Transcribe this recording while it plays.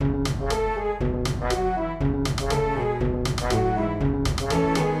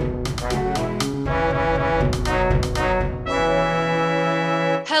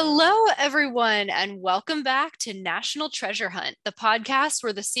everyone, and welcome back to National Treasure Hunt, the podcast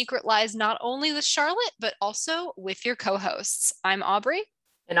where the secret lies not only with Charlotte, but also with your co hosts. I'm Aubrey.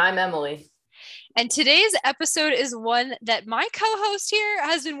 And I'm Emily. And today's episode is one that my co host here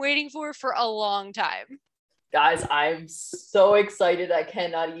has been waiting for a long time. Guys, I'm so excited. I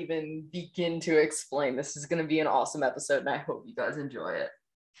cannot even begin to explain. This is going to be an awesome episode, and I hope you guys enjoy it.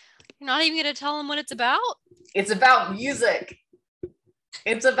 You're not even going to tell them what it's about? It's about music.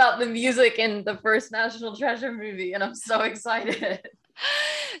 It's about the music in the first National Treasure movie, and I'm so excited.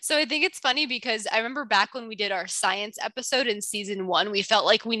 So I think it's funny because I remember back when we did our science episode in season 1, we felt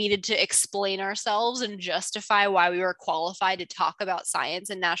like we needed to explain ourselves and justify why we were qualified to talk about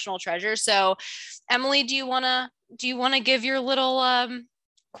science and National Treasure. So Emily, do you want to give your little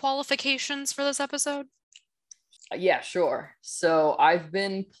qualifications for this episode? Yeah, sure. So I've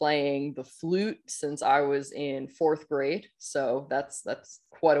been playing the flute since I was in 4th grade. So that's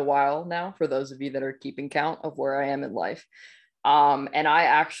quite a while now for those of you that are keeping count of where I am in life. And I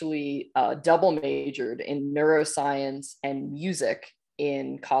actually double majored in neuroscience and music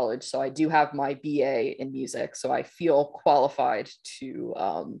in college. So I do have my BA in music. So I feel qualified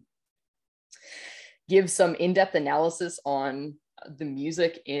to give some in-depth analysis on the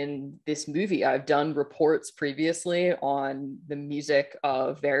music in this movie. I've done reports previously on the music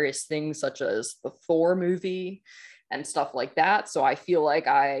of various things such as the Thor movie and stuff like that. So I feel like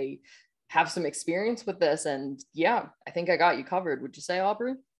I have some experience with this, and yeah, I think I got you covered. Would you say,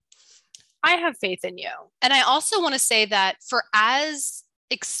 Aubrey? I have faith in you. And I also want to say that for as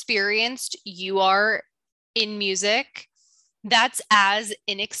experienced you are in music, that's as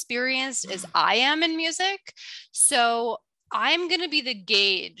inexperienced as I am in music. So I'm going to be the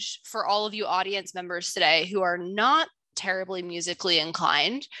gauge for all of you audience members today who are not terribly musically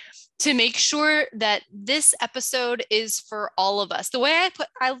inclined to make sure that this episode is for all of us. The way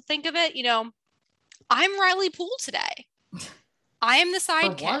I think of it, I'm Riley Poole today. I am the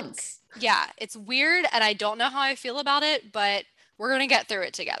sidekick. For once. Yeah, it's weird and I don't know how I feel about it, but we're going to get through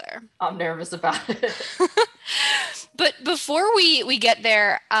it together. I'm nervous about it. But before we get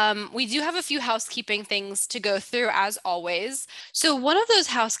there, we do have a few housekeeping things to go through as always. So one of those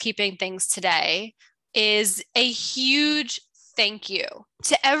housekeeping things today is a huge thank you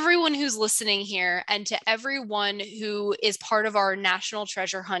to everyone who's listening here and to everyone who is part of our National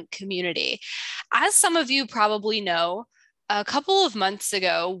Treasure Hunt community. As some of you probably know, a couple of months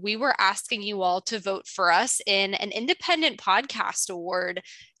ago, we were asking you all to vote for us in an independent podcast award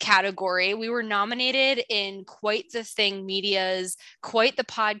category. We were nominated in Quite the Thing Media's Quite the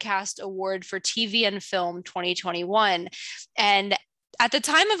Podcast Award for TV and Film 2021. And at the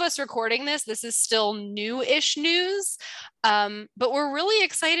time of us recording this is still new-ish news, but we're really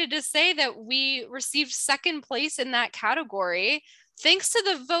excited to say that we received second place in that category, thanks to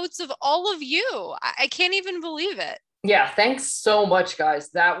the votes of all of you. I can't even believe it. Yeah, thanks so much, guys.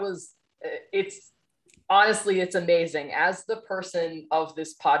 It's amazing. As the person of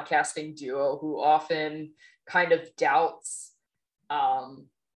this podcasting duo who often kind of doubts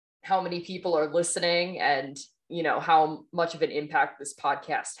how many people are listening and, how much of an impact this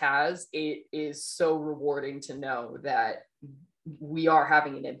podcast has, it is so rewarding to know that we are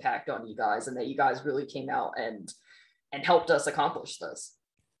having an impact on you guys and that you guys really came out and helped us accomplish this.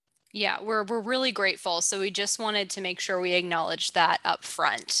 Yeah, we're really grateful. So we just wanted to make sure we acknowledge that up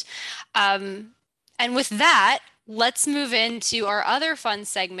front. And with that, let's move into our other fun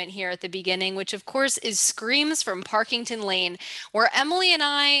segment here at the beginning, which of course is Screams from Parkington Lane, where Emily and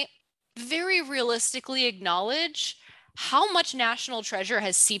I very realistically acknowledge how much National Treasure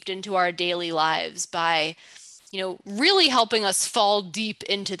has seeped into our daily lives by, really helping us fall deep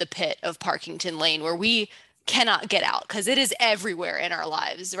into the pit of Parkington Lane, where we cannot get out because it is everywhere in our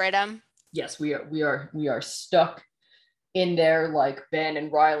lives, right, Em? Yes, we are stuck in there like Ben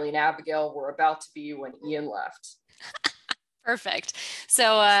and Riley and Abigail were about to be when Ian left. Perfect.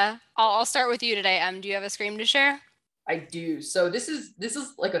 So I'll start with you today, Em. Do you have a scream to share? I do. So this is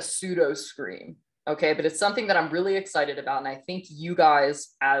like a pseudo scream, okay? But it's something that I'm really excited about, and I think you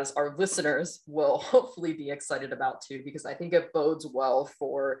guys, as our listeners, will hopefully be excited about too, because I think it bodes well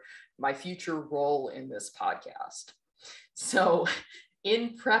for my future role in this podcast. So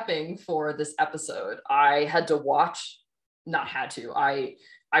in prepping for this episode, I watched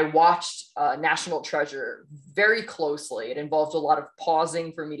National Treasure very closely. It involved a lot of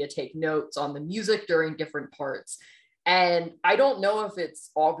pausing for me to take notes on the music during different parts. And I don't know if it's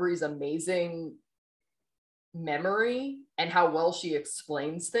Aubrey's amazing memory and how well she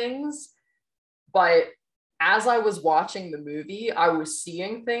explains things, but as I was watching the movie, I was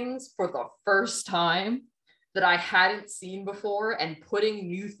seeing things for the first time that I hadn't seen before and putting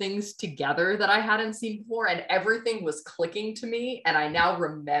new things together that I hadn't seen before, and everything was clicking to me. And I now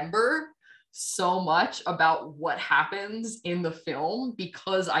remember so much about what happens in the film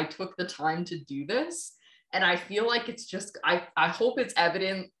because I took the time to do this. And I feel like it's just, I hope it's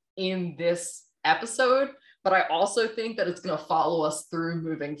evident in this episode, but I also think that it's going to follow us through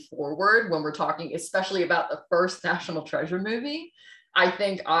moving forward when we're talking, especially about the first National Treasure movie. I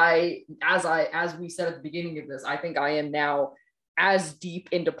think as we said at the beginning of this, I think I am now as deep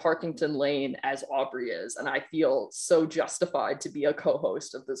into Parkington Lane as Aubrey is. And I feel so justified to be a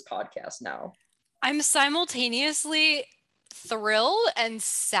co-host of this podcast now. I'm simultaneously thrilled and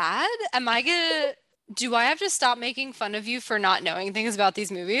sad. Do I have to stop making fun of you for not knowing things about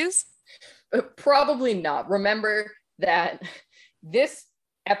these movies? Probably not. Remember that this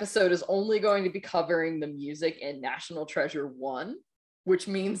episode is only going to be covering the music in National Treasure 1, which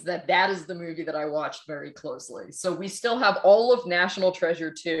means that that is the movie that I watched very closely. So we still have all of National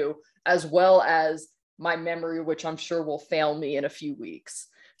Treasure 2, as well as my memory, which I'm sure will fail me in a few weeks,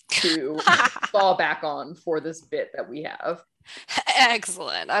 to fall back on for this bit that we have.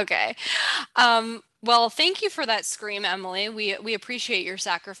 Excellent. Okay. Well, thank you for that scream, Emily. We appreciate your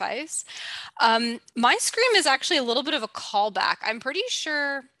sacrifice. My scream is actually a little bit of a callback. I'm pretty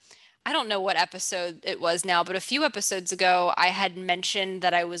sure, I don't know what episode it was now, but a few episodes ago, I had mentioned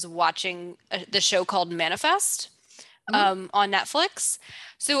that I was watching the show called Manifest on Netflix.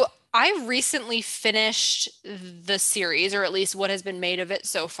 So I recently finished the series, or at least what has been made of it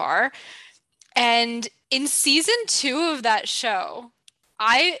so far. And in season 2 of that show,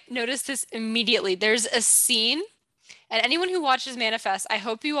 I noticed this immediately. There's a scene, and anyone who watches Manifest, I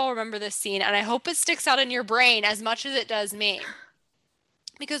hope you all remember this scene, and I hope it sticks out in your brain as much as it does me.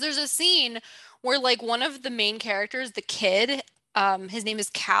 Because there's a scene where, like, one of the main characters, the kid, his name is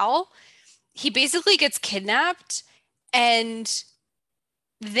Cal, he basically gets kidnapped, and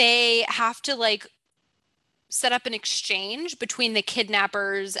they have to, like, set up an exchange between the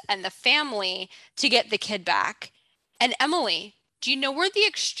kidnappers and the family to get the kid back. And Emily, do you know where the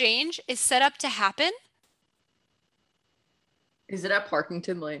exchange is set up to happen? Is it at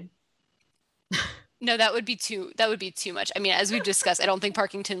Parkington Lane? No, that would be too much. I mean, as we've discussed, I don't think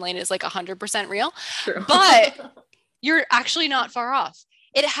Parkington Lane is like 100% real. True. But you're actually not far off.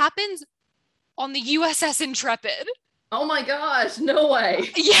 It happens on the USS Intrepid. Oh my gosh, no way.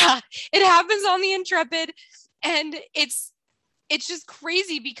 Yeah, it happens on the Intrepid. And it's just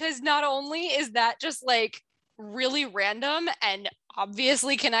crazy because not only is that just like really random and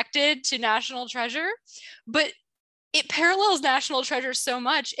obviously connected to National Treasure, but it parallels National Treasure so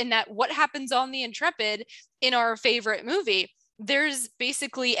much in that what happens on the Intrepid in our favorite movie, there's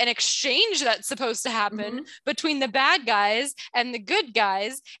basically an exchange that's supposed to happen between the bad guys and the good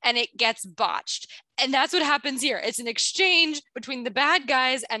guys, and it gets botched. And that's what happens here. It's an exchange between the bad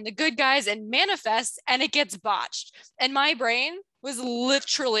guys and the good guys and Manifest, and it gets botched. And my brain was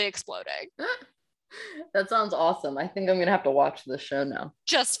literally exploding. That sounds awesome. I think I'm going to have to watch this show now.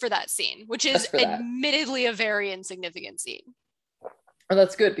 Just for that scene, which is admittedly a very insignificant scene. Oh,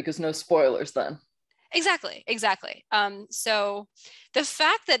 that's good because no spoilers then. Exactly. So the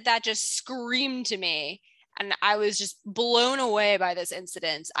fact that just screamed to me and I was just blown away by this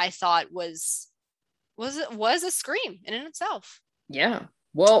incident, I thought was a scream in and itself. Yeah.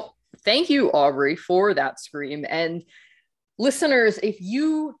 Well, thank you, Aubrey, for that scream. And listeners, if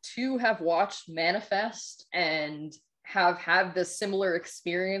you too have watched Manifest and have had this similar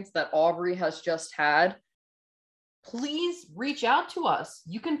experience that Aubrey has just had, please reach out to us.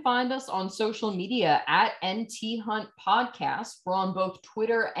 You can find us on social media at NT Hunt Podcast. We're on both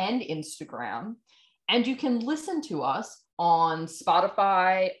Twitter and Instagram. And you can listen to us on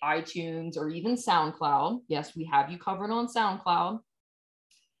Spotify, iTunes, or even SoundCloud. Yes, we have you covered on SoundCloud.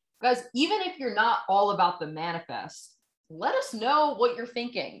 Guys, even if you're not all about the Manifest, let us know what you're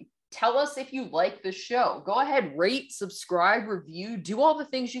thinking. Tell us if you like the show. Go ahead, rate, subscribe, review, do all the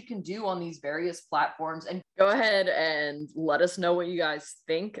things you can do on these various platforms, and go ahead and let us know what you guys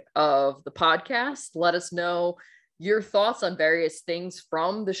think of the podcast. Let us know your thoughts on various things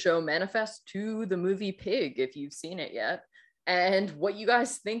from the show Manifest to the movie Pig, if you've seen it yet, and what you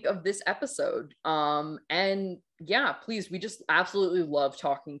guys think of this episode. And yeah, please, we just absolutely love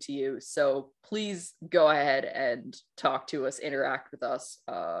talking to you. So please go ahead and talk to us, interact with us.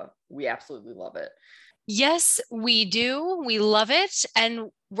 We absolutely love it. Yes, we do. We love it. And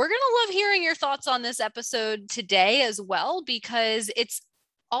we're going to love hearing your thoughts on this episode today as well, because it's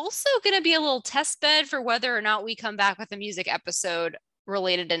also going to be a little test bed for whether or not we come back with a music episode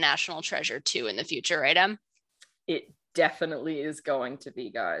related to National Treasure 2 in the future, right, Em? It definitely is going to be,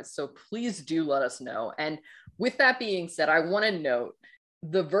 guys. So please do let us know. And with that being said, I want to note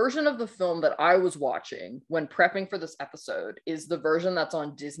the version of the film that I was watching when prepping for this episode is the version that's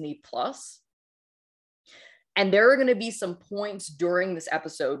on Disney Plus. And there are going to be some points during this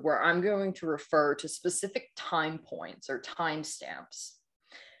episode where I'm going to refer to specific time points or timestamps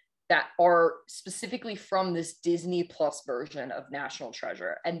that are specifically from this Disney Plus version of National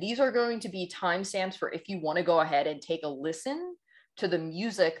Treasure. And these are going to be timestamps for if you want to go ahead and take a listen to the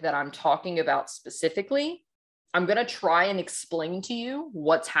music that I'm talking about specifically. I'm going to try and explain to you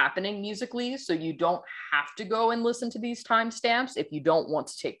what's happening musically so you don't have to go and listen to these timestamps if you don't want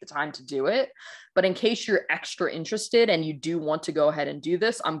to take the time to do it. But in case you're extra interested and you do want to go ahead and do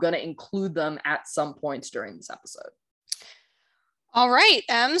this, I'm going to include them at some points during this episode. All right,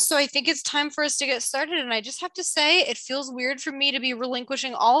 so I think it's time for us to get started. And I just have to say, it feels weird for me to be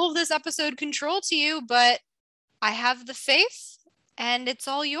relinquishing all of this episode control to you, but I have the faith and it's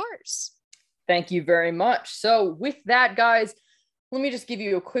all yours. Thank you very much. So with that, guys, let me just give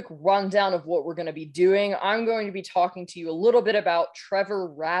you a quick rundown of what we're going to be doing. I'm going to be talking to you a little bit about Trevor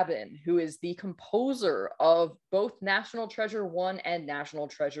Rabin, who is the composer of both National Treasure 1 and National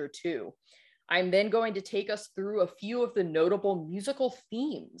Treasure 2. I'm then going to take us through a few of the notable musical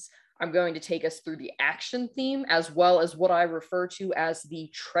themes. I'm going to take us through the action theme as well as what I refer to as the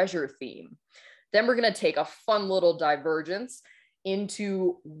treasure theme. Then we're going to take a fun little divergence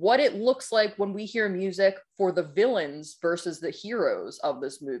into what it looks like when we hear music for the villains versus the heroes of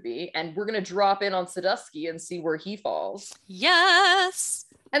this movie. And we're going to drop in on Sadusky and see where he falls. Yes.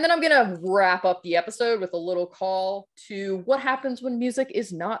 And then I'm going to wrap up the episode with a little call to what happens when music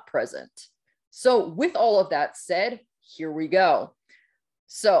is not present. So with all of that said, here we go.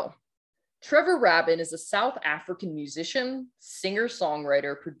 So Trevor Rabin is a South African musician,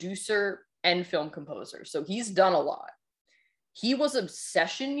 singer-songwriter, producer, and film composer. So he's done a lot. He was a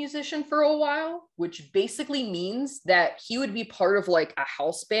session musician for a while, which basically means that he would be part of like a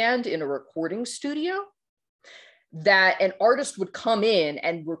house band in a recording studio that an artist would come in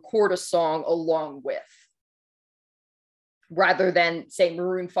and record a song along with, rather than say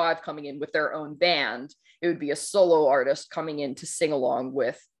Maroon 5 coming in with their own band. It would be a solo artist coming in to sing along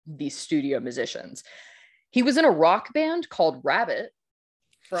with these studio musicians. He was in a rock band called Rabbit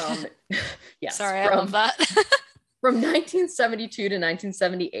from, yes, sorry, I love that. From 1972 to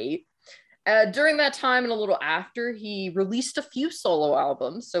 1978. During that time and a little after, he released a few solo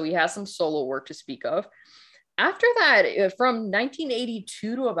albums, so he has some solo work to speak of. After that, from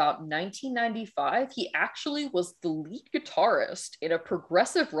 1982 to about 1995, he actually was the lead guitarist in a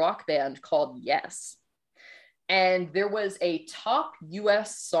progressive rock band called Yes. And there was a top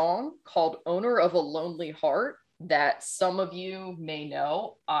US song called Owner of a Lonely Heart that some of you may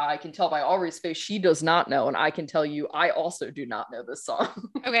know. I can tell by Aubrey's face she does not know, and I can tell you I also do not know this song.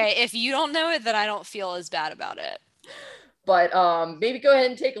 Okay, if you don't know it, then I don't feel as bad about it. But maybe go ahead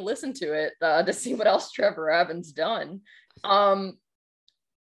and take a listen to it to see what else Trevor Rabin's done. Fun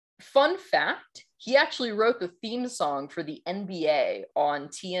fact, he actually wrote the theme song for the NBA on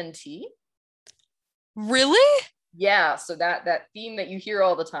TNT. Really? Yeah, so that theme that you hear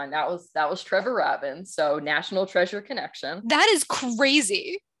all the time, that was Trevor Rabin. So National Treasure connection. That is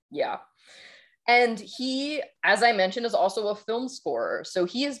crazy. Yeah. And he, as I mentioned, is also a film scorer. So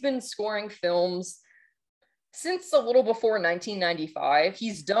he has been scoring films since a little before 1995.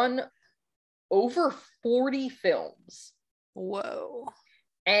 He's done over 40 films. Whoa.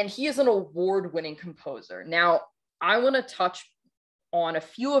 And he is an award-winning composer. Now, I want to touch on a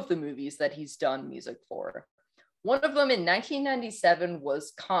few of the movies that he's done music for. One of them in 1997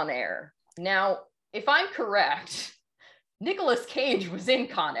 was Con Air. Now, if I'm correct, Nicolas Cage was in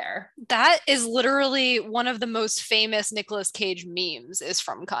Con Air. That is literally one of the most famous Nicolas Cage memes is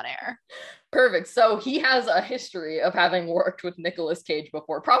from Con Air. Perfect. So he has a history of having worked with Nicolas Cage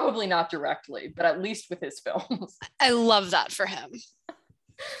before, probably not directly, but at least with his films. I love that for him.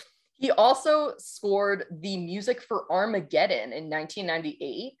 He also scored the music for Armageddon in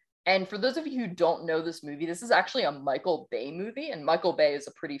 1998. And for those of you who don't know this movie, this is actually a Michael Bay movie, and Michael Bay is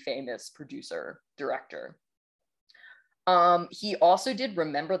a pretty famous producer, director. He also did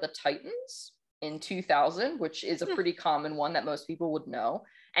Remember the Titans in 2000, which is a pretty common one that most people would know.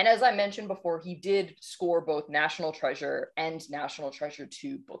 And as I mentioned before, he did score both National Treasure and National Treasure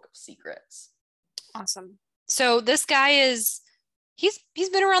 2 Book of Secrets. Awesome. So this guy he's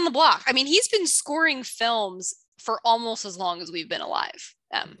been around the block. I mean, he's been scoring films for almost as long as we've been alive.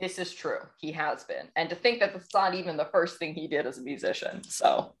 This is true. He has been. And to think that that's not even the first thing he did as a musician.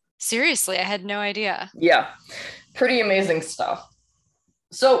 So seriously, I had no idea. Yeah, pretty amazing stuff.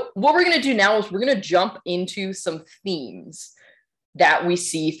 So what we're going to do now is we're going to jump into some themes that we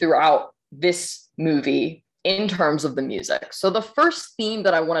see throughout this movie in terms of the music. So the first theme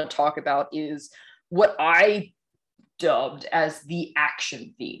that I want to talk about is what I dubbed as the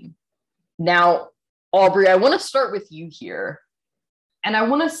action theme. Now, Aubrey, I want to start with you here. And I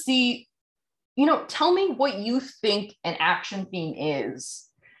want to see, tell me what you think an action theme is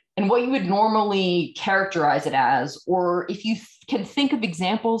and what you would normally characterize it as, or if you can think of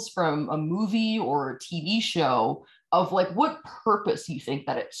examples from a movie or a TV show of like what purpose you think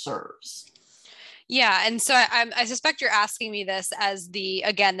that it serves. Yeah, and so I suspect you're asking me this as the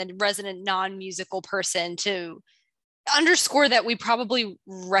resident non-musical person to underscore that we probably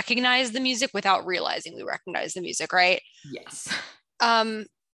recognize the music without realizing we recognize the music, right? Yes.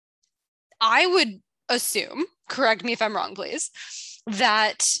 I would assume, correct me if I'm wrong, please,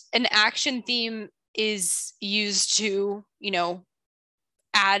 that an action theme is used to,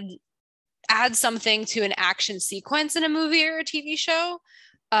 add something to an action sequence in a movie or a TV show.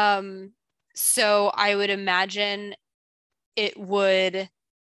 So I would imagine it would,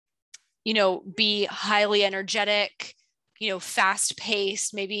 be highly energetic, fast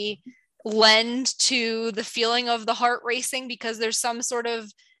paced, maybe lend to the feeling of the heart racing because there's some sort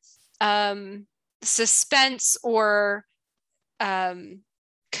of suspense or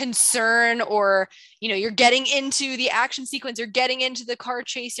concern, or you're getting into the action sequence, you're getting into the car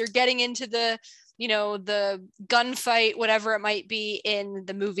chase, you're getting into the the gunfight, whatever it might be in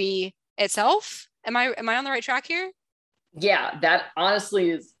the movie itself. Am I on the right track here? Yeah, that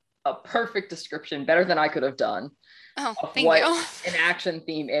honestly is a perfect description, better than I could have done. Oh, thank you. An action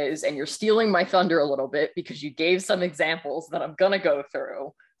theme is, and you're stealing my thunder a little bit because you gave some examples that I'm gonna go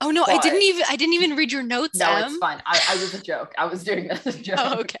through. Oh no, but I didn't even read your notes. No, It's fine. I was a joke. I was doing that as a joke.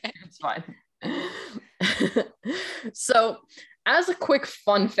 Oh, okay. It's fine. So, as a quick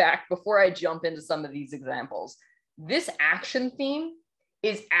fun fact, before I jump into some of these examples, this action theme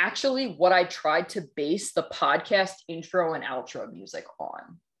is actually what I tried to base the podcast intro and outro music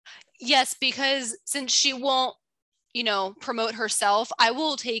on. Yes, because since she won't, promote herself, I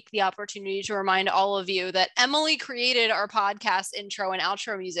will take the opportunity to remind all of you that Emily created our podcast intro and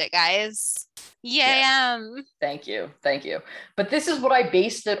outro music, guys. Yeah. Yes. Thank you. But this is what I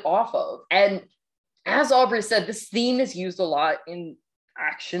based it off of. And as Aubrey said, this theme is used a lot in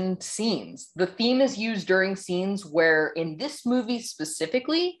action scenes. The theme is used during scenes where, in this movie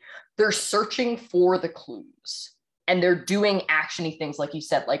specifically, they're searching for the clues. And they're doing actiony things, like you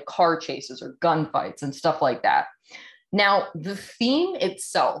said, like car chases or gunfights and stuff like that. Now, the theme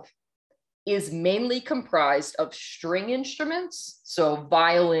itself is mainly comprised of string instruments, so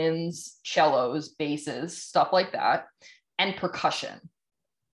violins, cellos, basses, stuff like that, and percussion,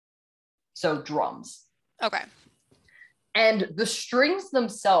 so drums. Okay. And the strings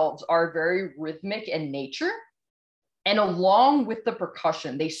themselves are very rhythmic in nature. And along with the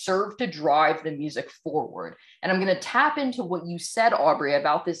percussion, they serve to drive the music forward. And I'm going to tap into what you said, Aubrey,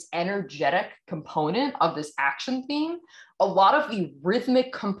 about this energetic component of this action theme. A lot of the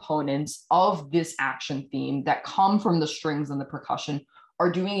rhythmic components of this action theme that come from the strings and the percussion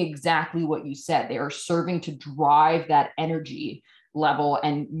are doing exactly what you said. They are serving to drive that energy level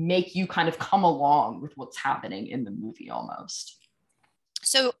and make you kind of come along with what's happening in the movie almost.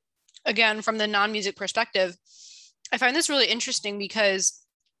 So again, from the non-music perspective, I find this really interesting because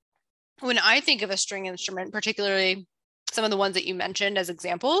when I think of a string instrument, particularly some of the ones that you mentioned as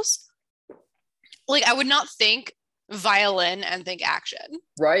examples, like I would not think violin and think action.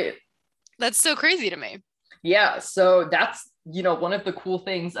 Right. That's so crazy to me. Yeah. So that's, one of the cool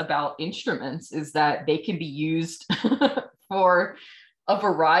things about instruments is that they can be used for a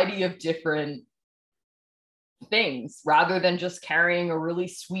variety of different things rather than just carrying a really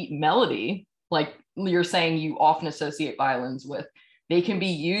sweet melody. Like you're saying, you often associate violins with, they can be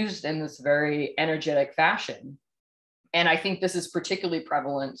used in this very energetic fashion. And I think this is particularly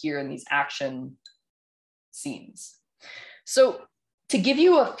prevalent here in these action scenes. So to give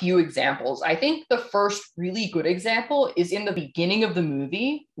you a few examples, I think the first really good example is in the beginning of the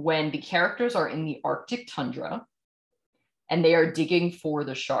movie when the characters are in the Arctic tundra and they are digging for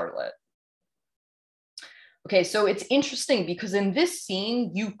the Charlotte. Okay, so it's interesting because in this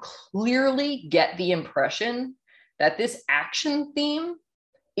scene, you clearly get the impression that this action theme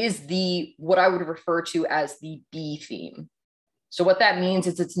is what I would refer to as the B theme. So what that means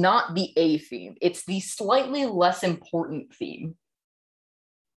is it's not the A theme, it's the slightly less important theme.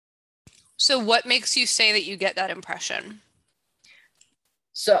 So what makes you say that you get that impression?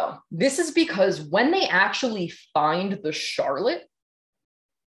 So this is because when they actually find the Charlotte,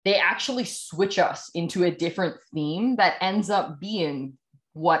 they actually switch us into a different theme that ends up being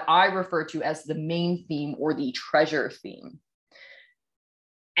what I refer to as the main theme or the treasure theme.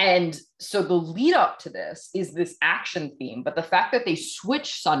 And so the lead up to this is this action theme, but the fact that they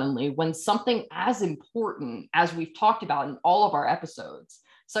switch suddenly when something as important as we've talked about in all of our episodes,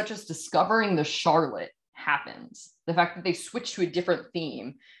 such as discovering the Charlotte, happens, the fact that they switch to a different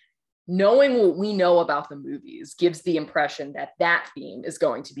theme, knowing what we know about the movies gives the impression that that theme is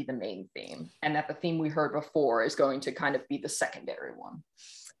going to be the main theme and that the theme we heard before is going to kind of be the secondary one.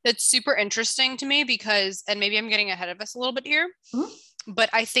 It's super interesting to me because, and maybe I'm getting ahead of us a little bit here, but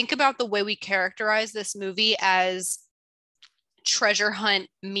I think about the way we characterize this movie as treasure hunt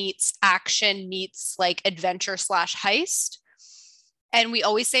meets action meets like adventure / heist. And we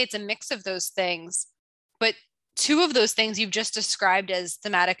always say it's a mix of those things, but two of those things you've just described as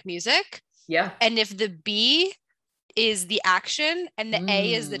thematic music. Yeah. And if the B is the action and the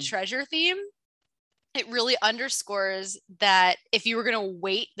A is the treasure theme, it really underscores that if you were going to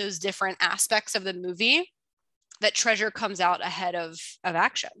weight those different aspects of the movie, that treasure comes out ahead of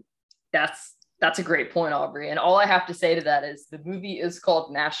action. That's a great point, Aubrey. And all I have to say to that is the movie is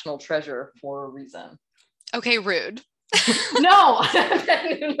called National Treasure for a reason. Okay, rude. No,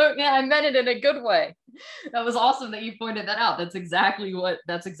 I meant it in a good way. That was awesome that you pointed that out. That's exactly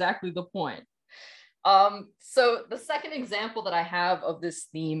the point. So the second example that I have of this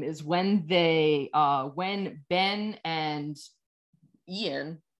theme is when Ben and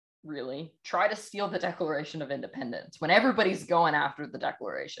Ian really try to steal the Declaration of Independence, when everybody's going after the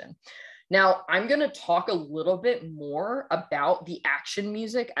Declaration. Now, I'm going to talk a little bit more about the action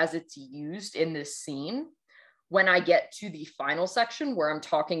music as it's used in this scene when I get to the final section where I'm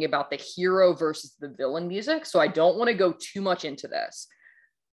talking about the hero versus the villain music. So I don't want to go too much into this,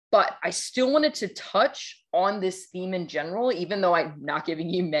 but I still wanted to touch on this theme in general, even though I'm not giving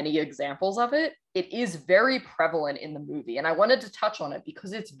you many examples of it. It is very prevalent in the movie, and I wanted to touch on it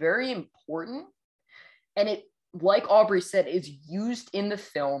because it's very important. And it, like Aubrey said, is used in the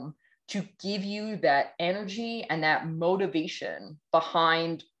film to give you that energy and that motivation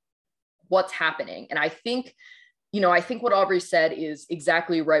behind what's happening. And I think what Aubrey said is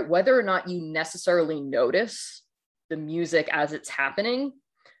exactly right. Whether or not you necessarily notice the music as it's happening,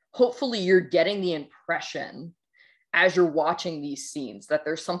 hopefully you're getting the impression as you're watching these scenes that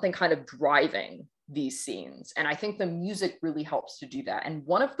there's something kind of driving these scenes. And I think the music really helps to do that. And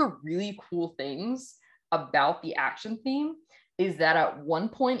one of the really cool things about the action theme is that at one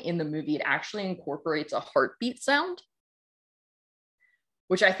point in the movie, it actually incorporates a heartbeat sound,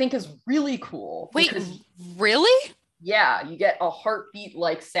 which I think is really cool. Wait, really? Yeah, you get a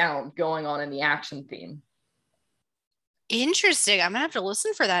heartbeat-like sound going on in the action theme. Interesting. I'm gonna have to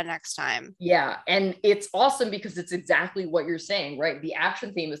listen for that next time. Yeah, and it's awesome because it's exactly what you're saying, right? The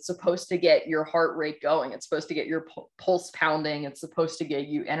action theme is supposed to get your heart rate going. It's supposed to get your pulse pounding. It's supposed to get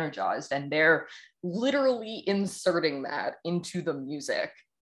you energized. And they're literally inserting that into the music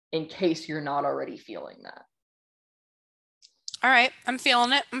in case you're not already feeling that. All right, I'm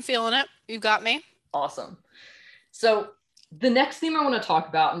feeling it. You got me. Awesome. So the next theme I want to talk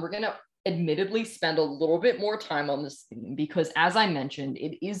about, and we're going to admittedly spend a little bit more time on this theme because, as I mentioned,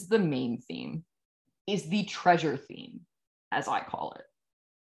 it is the main theme, is the treasure theme, as I call it.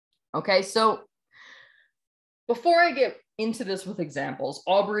 Okay, so before I get into this with examples,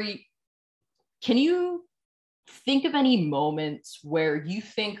 Aubrey, can you think of any moments where you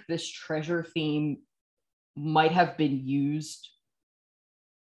think this treasure theme might have been used?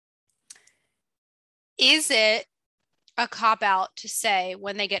 Is it a cop-out to say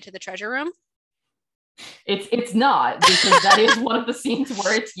when they get to the treasure room? It's not, because that is one of the scenes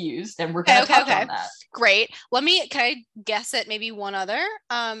where it's used, and we're going to touch on that. Great. Can I guess at maybe one other?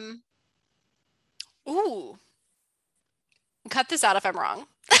 Ooh. Cut this out if I'm wrong.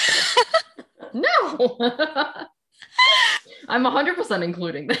 No. I'm 100%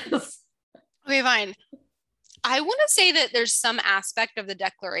 including this. Okay, fine. I want to say that there's some aspect of the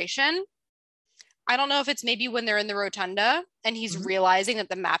Declaration. I don't know if it's maybe when they're in the rotunda and he's realizing that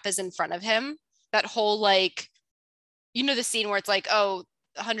the map is in front of him. That whole, like, the scene where it's like, oh,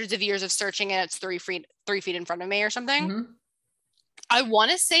 hundreds of years of searching and it's 3 feet in front of me or something. Mm-hmm. I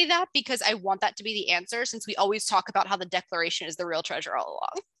want to say that because I want that to be the answer, since we always talk about how the Declaration is the real treasure all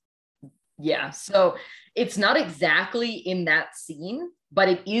along. Yeah, so it's not exactly in that scene, but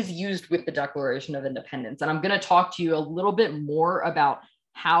it is used with the Declaration of Independence. And I'm going to talk to you a little bit more about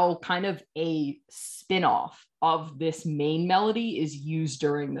how kind of a spin-off of this main melody is used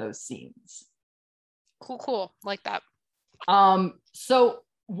during those scenes. Cool. Like that. So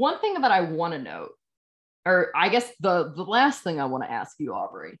one thing that I want to note, or I guess the last thing I want to ask you,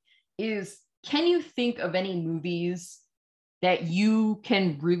 Aubrey, is can you think of any movies that you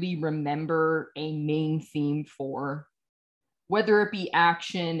can really remember a main theme for? Whether it be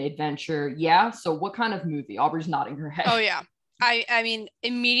action, adventure. Yeah. So what kind of movie? Aubrey's nodding her head. Oh, yeah. I mean,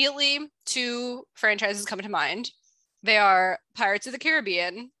 immediately two franchises come to mind. They are Pirates of the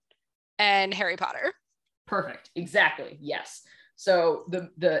Caribbean and Harry Potter. Perfect. Exactly. Yes. So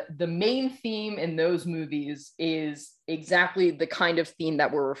the main theme in those movies is exactly the kind of theme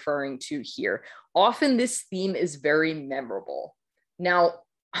that we're referring to here. Often this theme is very memorable. Now,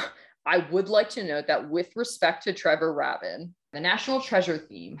 I would like to note that with respect to Trevor Rabin, the National Treasure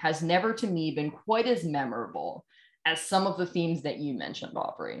theme has never to me been quite as memorable as some of the themes that you mentioned,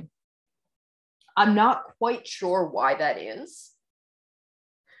 Aubrey. I'm not quite sure why that is,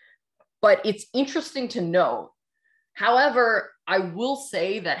 but it's interesting to note. However, I will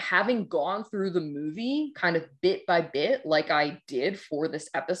say that having gone through the movie kind of bit by bit, like I did for this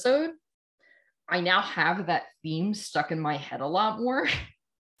episode, I now have that theme stuck in my head a lot more.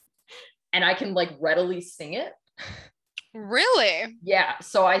 And I can like readily sing it. Really? Yeah.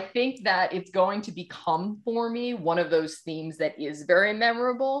 So I think that it's going to become for me one of those themes that is very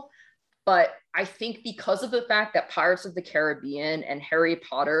memorable. But I think because of the fact that Pirates of the Caribbean and Harry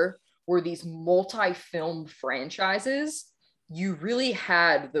Potter were these multi-film franchises, you really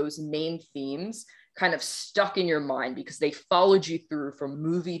had those main themes kind of stuck in your mind because they followed you through from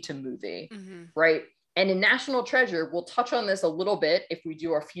movie to movie, right? And in National Treasure, we'll touch on this a little bit if we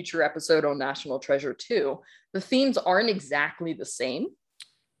do our future episode on National Treasure too. The themes aren't exactly the same.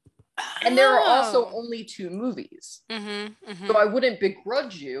 And there are also only two movies. So I wouldn't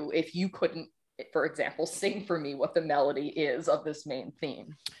begrudge you if you couldn't, for example, sing for me what the melody is of this main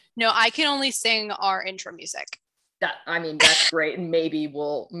theme. No, I can only sing our intro music. That's great. And maybe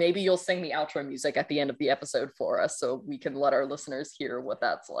you'll sing the outro music at the end of the episode for us so we can let our listeners hear what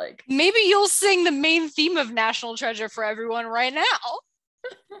that's like. Maybe you'll sing the main theme of National Treasure for everyone right now.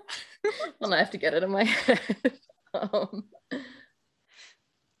 Well, I have to get it in my head.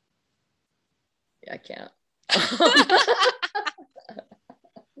 Yeah, I can't.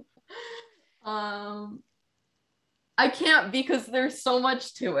 I can't because there's so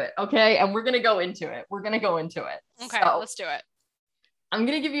much to it, okay? And we're going to go into it. Okay, so, let's do it. I'm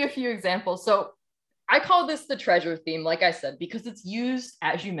going to give you a few examples. So I call this the treasure theme, like I said, because it's used,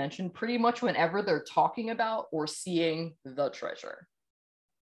 as you mentioned, pretty much whenever they're talking about or seeing the treasure.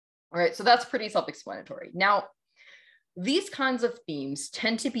 All right, so that's pretty self-explanatory. Now, these kinds of themes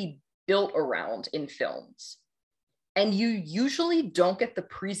tend to be built around in films. And you usually don't get the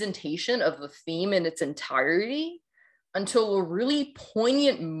presentation of the theme in its entirety until a really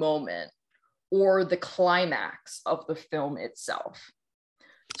poignant moment or the climax of the film itself.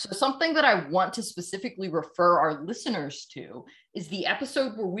 So something that I want to specifically refer our listeners to is the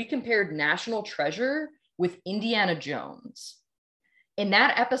episode where we compared National Treasure with Indiana Jones. In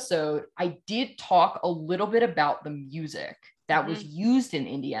that episode, I did talk a little bit about the music that was used in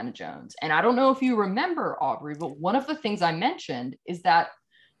Indiana Jones. And I don't know if you remember, Aubrey, but one of the things I mentioned is that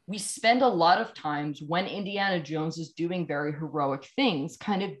we spend a lot of times when Indiana Jones is doing very heroic things,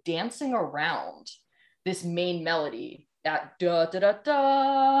 kind of dancing around this main melody, that da da da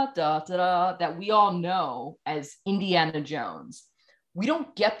da da da that we all know as Indiana Jones. We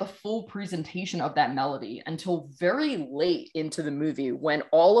don't get the full presentation of that melody until very late into the movie when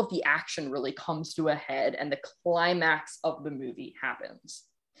all of the action really comes to a head and the climax of the movie happens.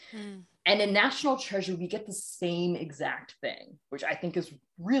 And in National Treasure, we get the same exact thing, which I think is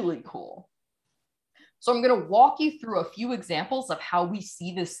really cool. So I'm going to walk you through a few examples of how we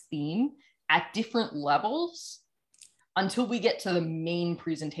see this theme at different levels until we get to the main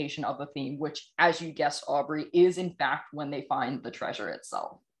presentation of the theme, which, as you guessed, Aubrey, is in fact when they find the treasure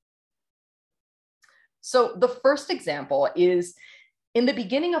itself. So the first example is in the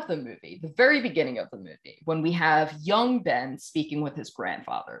beginning of the movie, the very beginning of the movie, when we have young Ben speaking with his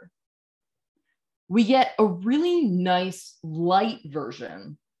grandfather. We get a really nice light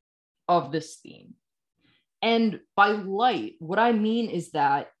version of this theme. And by light, what I mean is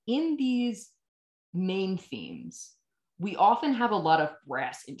that in these main themes, we often have a lot of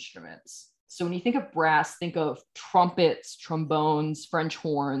brass instruments. So when you think of brass, think of trumpets, trombones, French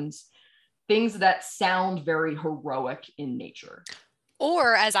horns, things that sound very heroic in nature.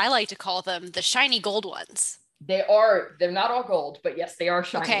 Or, as I like to call them, the shiny gold ones. They're not all gold, but yes, they are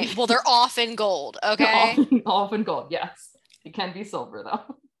shiny. Okay, well, they're often gold, okay? Often gold, yes. It can be silver,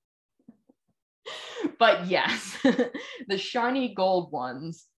 though. But yes, the shiny gold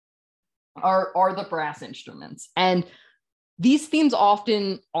ones are the brass instruments. And these themes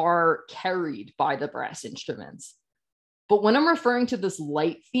often are carried by the brass instruments. But when I'm referring to this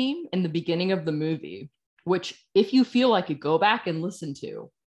light theme in the beginning of the movie, which if you feel like it, go back and listen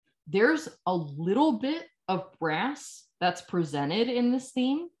to. There's a little bit of brass that's presented in this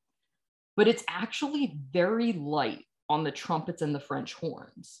theme, but it's actually very light on the trumpets and the French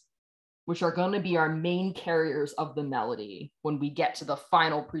horns, which are going to be our main carriers of the melody when we get to the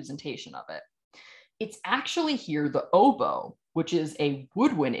final presentation of it. It's actually here the oboe, which is a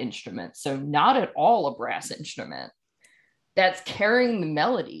woodwind instrument, so not at all a brass instrument, that's carrying the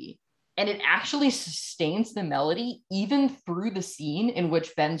melody. And it actually sustains the melody even through the scene in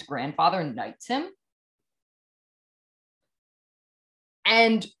which Ben's grandfather knights him.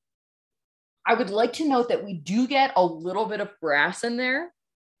 And I would like to note that we do get a little bit of brass in there,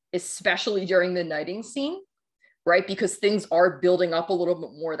 especially during the knighting scene, right? Because things are building up a little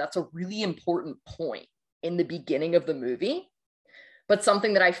bit more. That's a really important point in the beginning of the movie. But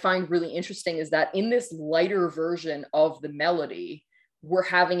something that I find really interesting is that in this lighter version of the melody, we're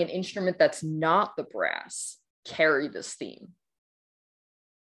having an instrument that's not the brass carry this theme.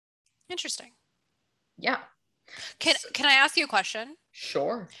 Interesting. Yeah. Can I ask you a question?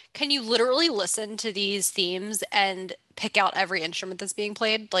 Sure. Can you literally listen to these themes and pick out every instrument that's being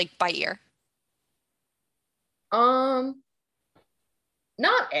played, like by ear? Not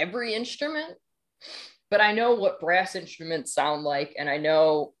every instrument, but I know what brass instruments sound like, and I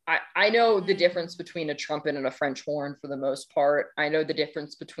know the difference between a trumpet and a French horn for the most part. I know the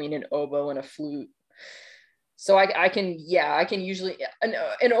difference between an oboe and a flute. So I can usually,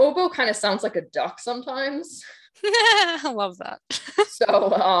 an oboe kind of sounds like a duck sometimes. I love that.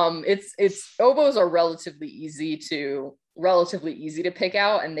 So it's oboes are relatively easy to pick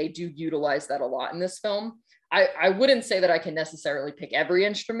out, and they do utilize that a lot in this film. I wouldn't say that I can necessarily pick every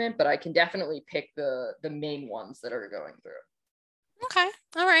instrument, but I can definitely pick the main ones that are going through. Okay.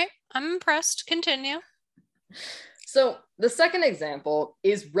 All right. I'm impressed. Continue. So the second example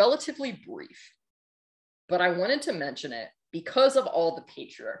is relatively brief, but I wanted to mention it because of all the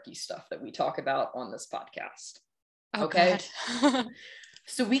patriarchy stuff that we talk about on this podcast. Oh, okay. God.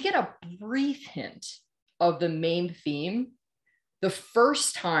 So we get a brief hint of the main theme the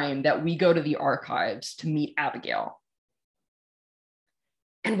first time that we go to the archives to meet Abigail.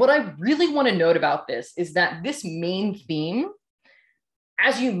 And what I really want to note about this is that this main theme,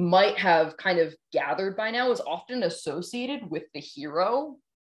 as you might have kind of gathered by now, is often associated with the hero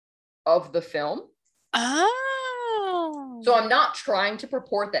of the film. Oh. So I'm not trying to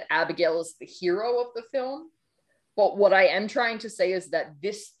purport that Abigail is the hero of the film, but what I am trying to say is that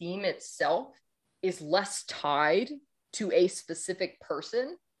this theme itself is less tied to a specific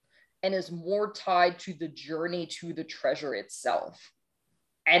person and is more tied to the journey to the treasure itself.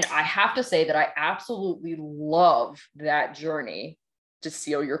 And I have to say that I absolutely love that journey, to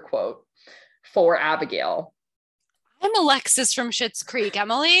steal your quote, for Abigail. I'm Alexis from Schitt's Creek,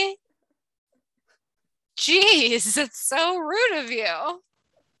 Emily. Jeez, it's so rude of you.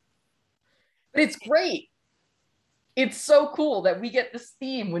 But it's great. It's so cool that we get this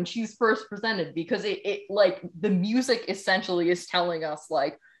theme when she's first presented, because it like the music essentially is telling us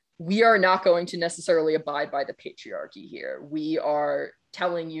like, we are not going to necessarily abide by the patriarchy here. We are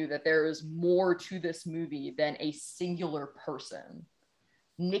telling you that there is more to this movie than a singular person.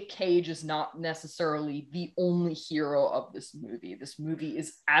 Nick Cage is not necessarily the only hero of this movie. This movie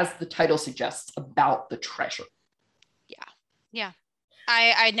is, as the title suggests, about the treasure. Yeah.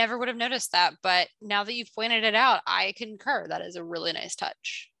 I never would have noticed that, but now that you've pointed it out, I concur. That is a really nice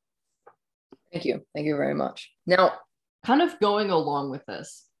touch. Thank you. Thank you very much. Now, kind of going along with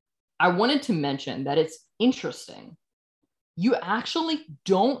this, I wanted to mention that it's interesting. You actually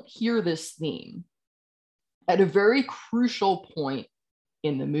don't hear this theme at a very crucial point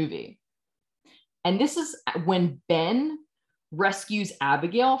in the movie. And this is when Ben rescues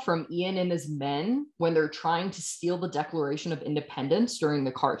Abigail from Ian and his men when they're trying to steal the Declaration of Independence during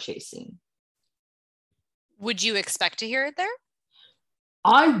the car chase scene. Would you expect to hear it there?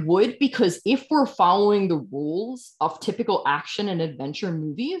 I would, because if we're following the rules of typical action and adventure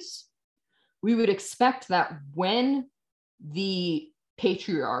movies, we would expect that when the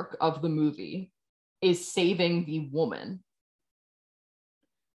patriarch of the movie is saving the woman,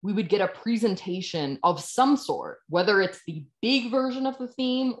 we would get a presentation of some sort, whether it's the big version of the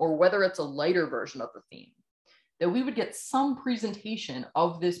theme or whether it's a lighter version of the theme, that we would get some presentation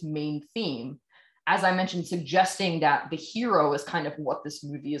of this main theme, as I mentioned, suggesting that the hero is kind of what this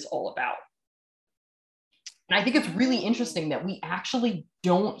movie is all about. And I think it's really interesting that we actually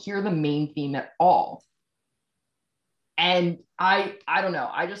don't hear the main theme at all. And I don't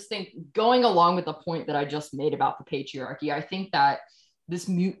know, I just think, going along with the point that I just made about the patriarchy, I think that this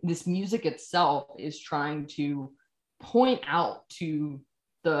music itself is trying to point out to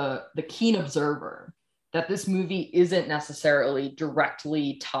the keen observer that this movie isn't necessarily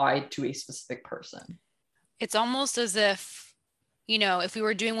directly tied to a specific person. It's almost as if, if we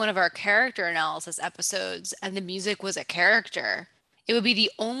were doing one of our character analysis episodes and the music was a character, it would be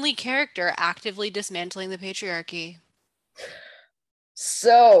the only character actively dismantling the patriarchy.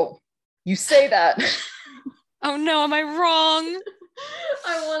 So you say that. Oh no, am I wrong?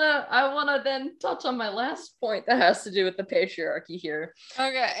 I wanna then touch on my last point that has to do with the patriarchy here.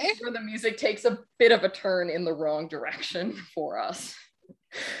 Okay. Where the music takes a bit of a turn in the wrong direction for us.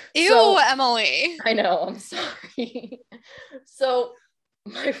 Ew, So, Emily. I know, I'm sorry. So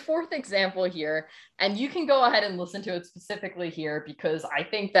my fourth example here, and you can go ahead and listen to it specifically here because I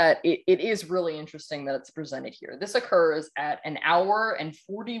think that it is really interesting that it's presented here. This occurs at 1 hour and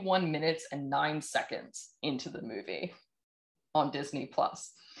 41 minutes and 9 seconds into the movie on Disney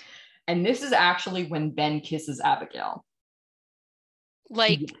Plus. And this is actually when Ben kisses Abigail.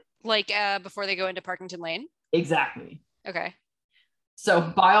 Like before they go into Parkington Lane? Exactly. Okay. So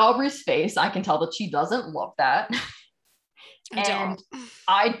by Aubrey's face, I can tell that she doesn't love that. And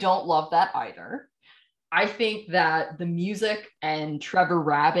I don't love that either. I think that the music and Trevor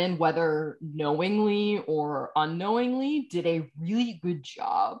Rabin, whether knowingly or unknowingly, did a really good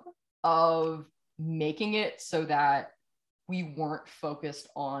job of making it so that we weren't focused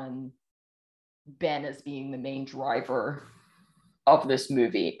on Ben as being the main driver of this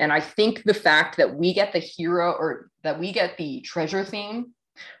movie. And I think the fact that we get the hero, or that we get the treasure theme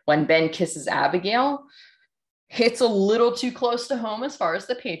when Ben kisses Abigail, hits a little too close to home as far as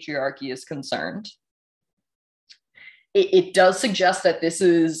the patriarchy is concerned. It does suggest that this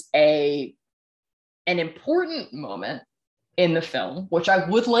is an important moment in the film, which I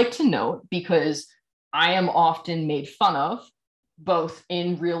would like to note because I am often made fun of, both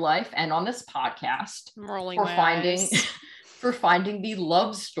in real life and on this podcast, for finding the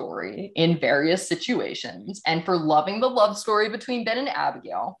love story in various situations and for loving the love story between Ben and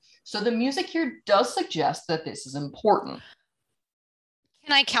Abigail. So the music here does suggest that this is important.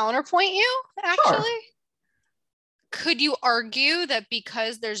 Can I counterpoint you, actually? Sure. Could you argue that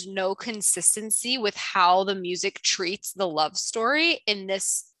because there's no consistency with how the music treats the love story in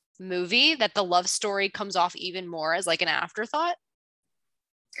this movie, that the love story comes off even more as like an afterthought?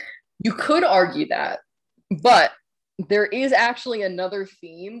 You could argue that, but there is actually another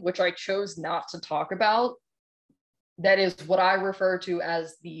theme, which I chose not to talk about, that is what I refer to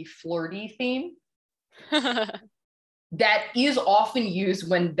as the flirty theme. That is often used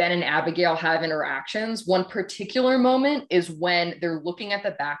when Ben and Abigail have interactions. One particular moment is when they're looking at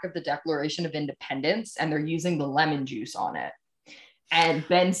the back of the Declaration of Independence and they're using the lemon juice on it. And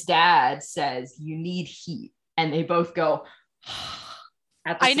Ben's dad says, "You need heat." And they both go,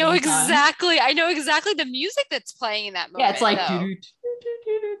 I know exactly the music that's playing in that moment. Yeah, it's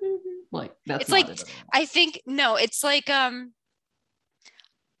like that's it's like I think no, it's like I'm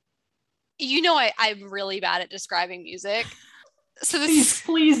really bad at describing music. So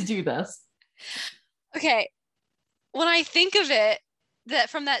please do this. Okay. When I think of it, that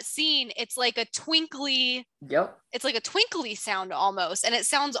from that scene, it's like a twinkly. Yep. It's like a twinkly sound almost, and it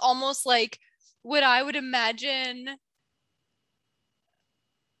sounds almost like what I would imagine.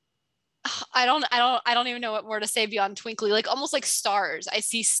 I don't even know what more to say beyond twinkly. Like almost like stars. I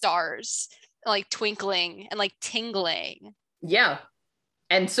see stars like twinkling and like tingling. Yeah.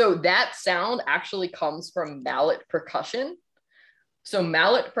 And so that sound actually comes from mallet percussion. So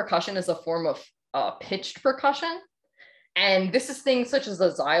mallet percussion is a form of pitched percussion. And this is things such as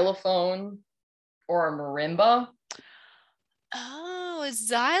a xylophone or a marimba. Oh, a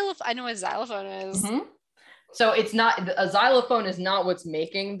xylophone. I know what a xylophone is. Mm-hmm. So it's not, a xylophone is not what's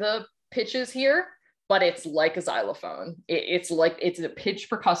making the pitches here, but it's like a xylophone. It's a pitched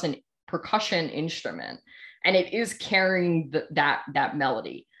percussion instrument, and it is carrying that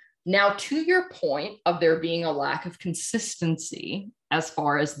melody. Now, to your point of there being a lack of consistency as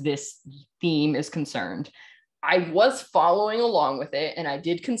far as this theme is concerned, I was following along with it, and I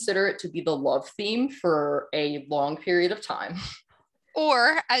did consider it to be the love theme for a long period of time.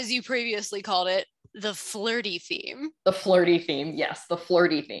 Or, as you previously called it, the flirty theme. The flirty theme, yes, the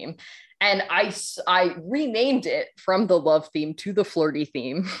flirty theme. And I renamed it from the love theme to the flirty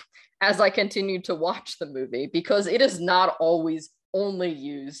theme as I continued to watch the movie, because it is not always only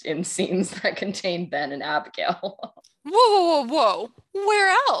used in scenes that contain Ben and Abigail. Whoa.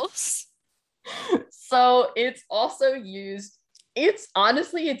 Where else? So it's also used, it's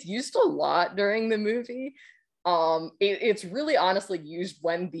used a lot during the movie. It's really honestly used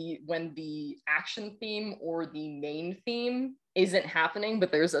when the action theme or the main theme isn't happening,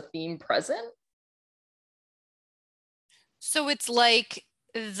 but there's a theme present. So it's like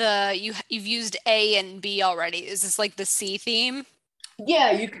you've used A and B already. Is this like the C theme?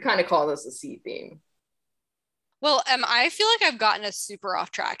 Yeah, you could kind of call this a C theme. Well, I feel like I've gotten us super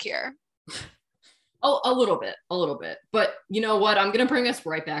off track here. Oh, a little bit. But you know what? I'm gonna bring us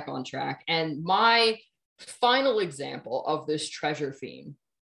right back on track. And my final example of this treasure theme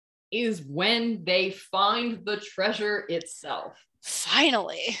is when they find the treasure itself.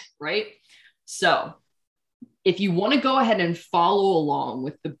 Finally. Right? So if you want to go ahead and follow along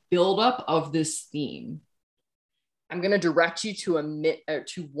with the buildup of this theme, I'm going to direct you to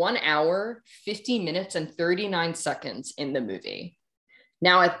 1 hour, 50 minutes, and 39 seconds in the movie.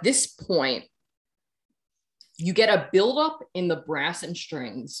 Now, at this point, you get a buildup in the brass and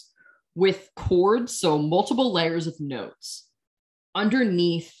strings with chords, so multiple layers of notes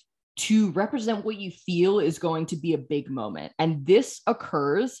underneath to represent what you feel is going to be a big moment. And this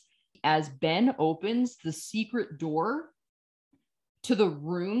occurs as Ben opens the secret door to the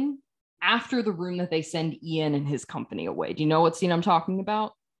room after the room that they send Ian and his company away. Do you know what scene I'm talking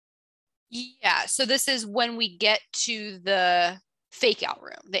about? Yeah. So this is when we get to the fake out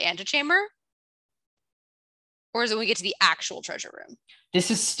room, the antechamber? Or is it when we get to the actual treasure room? This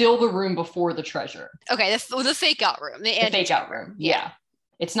is still the room before the treasure. Okay, the fake out room, the fake out room. Yeah.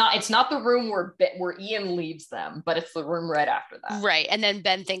 It's not the room where Ian leaves them, but it's the room right after that. Right. And then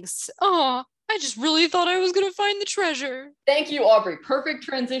Ben thinks, oh, I just really thought I was going to find the treasure. Thank you, Aubrey. Perfect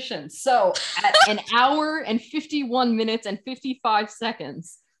transition. So at 1 hour and 51 minutes and 55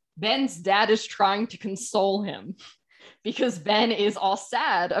 seconds, Ben's dad is trying to console him because Ben is all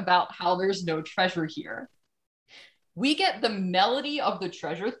sad about how there's no treasure here. We get the melody of the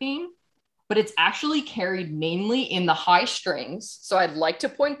treasure theme, but it's actually carried mainly in the high strings. So I'd like to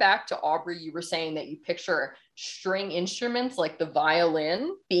point back to Aubrey. You were saying that you picture string instruments like the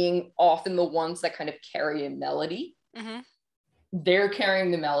violin being often the ones that kind of carry a melody. Mm-hmm. They're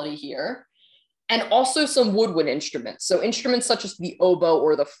carrying the melody here. And also some woodwind instruments. So instruments such as the oboe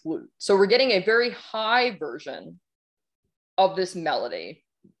or the flute. So we're getting a very high version of this melody.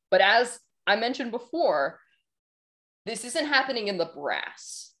 But as I mentioned before, this isn't happening in the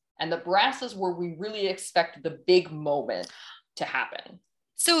brass. And the brass is where we really expect the big moment to happen.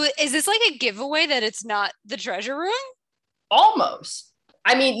 So is this like a giveaway that it's not the treasure room? Almost.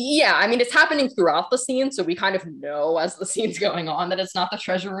 I mean, yeah, I mean, it's happening throughout the scene. So we kind of know as the scene's going on that it's not the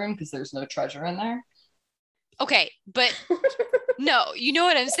treasure room because there's no treasure in there. Okay, but no, you know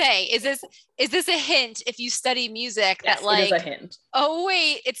what I'm saying? Is this a hint if you study music that like it is a hint. Oh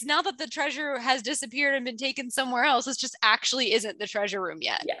wait, it's not that the treasure has disappeared and been taken somewhere else. It's just actually isn't the treasure room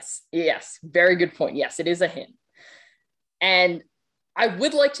yet. Yes, very good point. Yes, it is a hint. And I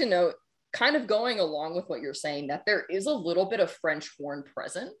would like to note, kind of going along with what you're saying, that there is a little bit of French horn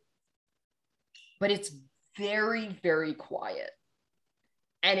present, but it's very, very quiet.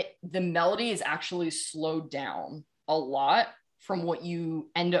 And the melody is actually slowed down a lot from what you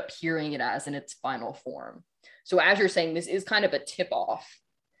end up hearing it as in its final form. So as you're saying, this is kind of a tip off,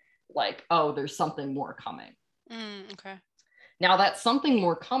 like, oh, there's something more coming. Okay. Now that something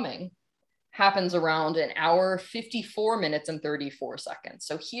more coming happens around 1 hour, 54 minutes and 34 seconds.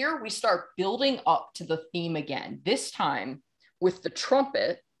 So here we start building up to the theme again, this time with the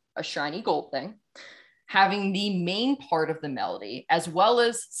trumpet, a shiny gold thing, having the main part of the melody, as well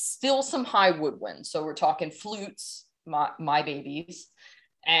as still some high woodwinds. So we're talking flutes, my babies,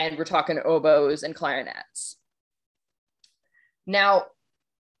 and we're talking oboes and clarinets. Now,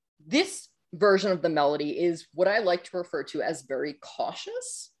 this version of the melody is what I like to refer to as very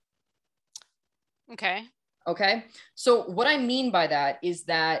cautious. Okay. So what I mean by that is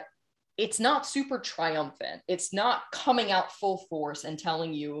that it's not super triumphant. It's not coming out full force and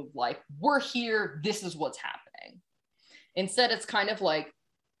telling you like, we're here, this is what's happening. Instead, it's kind of like,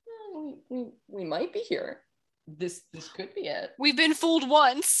 we might be here. This could be it. We've been fooled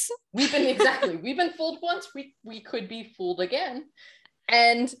once. We've been fooled once. We could be fooled again.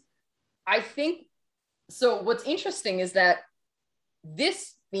 And I think, so what's interesting is that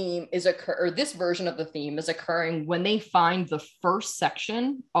this this version of the theme is occurring when they find the first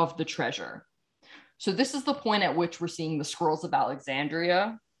section of the treasure. So this is the point at which we're seeing the Scrolls of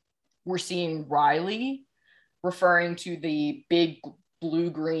Alexandria. We're seeing Riley referring to the big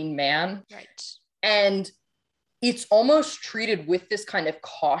blue-green man. Right. And it's almost treated with this kind of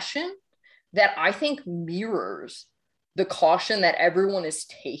caution that I think mirrors the caution that everyone is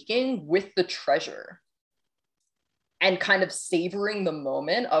taking with the treasure. And kind of savoring the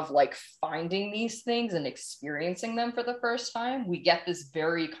moment of like finding these things and experiencing them for the first time, we get this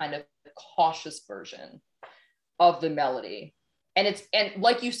very kind of cautious version of the melody. And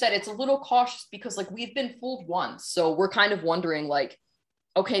like you said, it's a little cautious because like we've been fooled once. So we're kind of wondering like,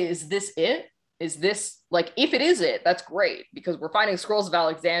 okay, is this it? Is this like, if it is it, that's great because we're finding Scrolls of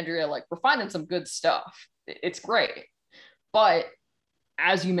Alexandria, like we're finding some good stuff. It's great. But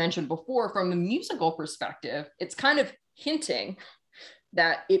as you mentioned before, from a musical perspective, it's kind of hinting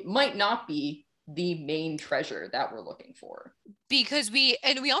that it might not be the main treasure that we're looking for. Because we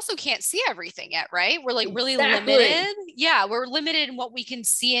also can't see everything yet, right? We're like really Exactly. limited. Yeah, we're limited in what we can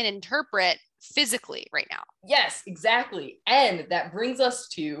see and interpret physically right now. Yes, exactly. And that brings us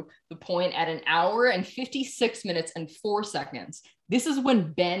to the point at 1 hour and 56 minutes and 4 seconds. This is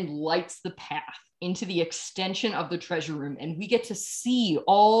when Ben lights the path into the extension of the treasure room, and we get to see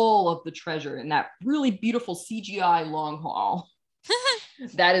all of the treasure in that really beautiful CGI long hall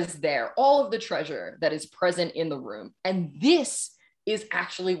that is there, all of the treasure that is present in the room. And this is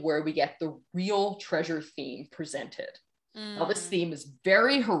actually where we get the real treasure theme presented. Now, this theme is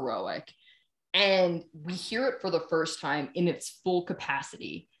very heroic, and we hear it for the first time in its full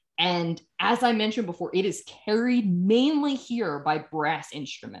capacity. And as I mentioned before, it is carried mainly here by brass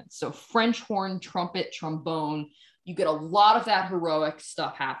instruments. So French horn, trumpet, trombone, you get a lot of that heroic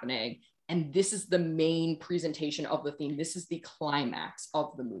stuff happening. And this is the main presentation of the theme. This is the climax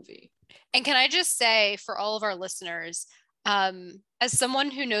of the movie. And can I just say for all of our listeners, as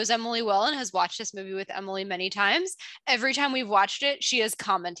someone who knows Emily well and has watched this movie with Emily many times, every time we've watched it, she has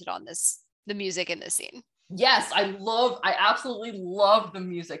commented on the music in this scene. Yes, I absolutely love the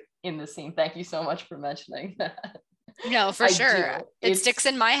music in this scene. Thank you so much for mentioning that. No, for sure. It sticks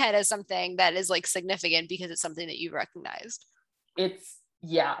in my head as something that is like significant because it's something that you've recognized. It's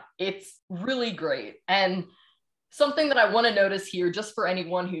really great. And something that I want to notice here, just for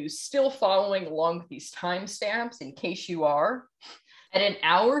anyone who's still following along with these timestamps, in case you are, at 1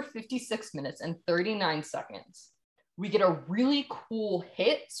 hour, 56 minutes and 39 seconds, we get a really cool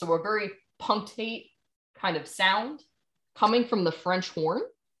hit. So a very punctate kind of sound coming from the French horn.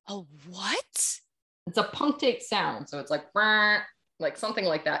 Oh, what? It's a punctate sound. So it's like something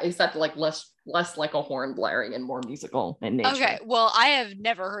like that, except like less like a horn blaring and more musical in nature. Okay, well, I have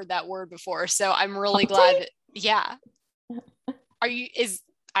never heard that word before, so I'm really glad. Yeah.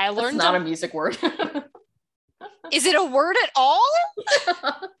 I learned it's not a music word. Is it a word at all?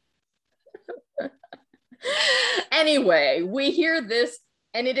 Anyway, we hear this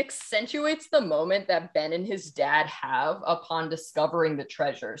and it accentuates the moment that Ben and his dad have upon discovering the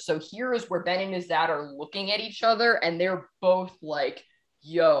treasure. So here is where Ben and his dad are looking at each other and they're both like,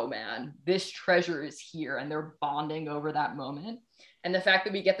 yo, man, this treasure is here. And they're bonding over that moment. And the fact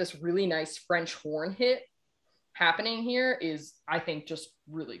that we get this really nice French horn hit happening here is, I think, just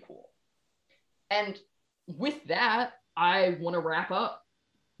really cool. And with that, I want to wrap up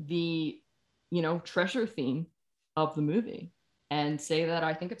the, treasure theme of the movie and say that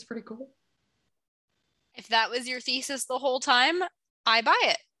I think it's pretty cool. If that was your thesis the whole time, I buy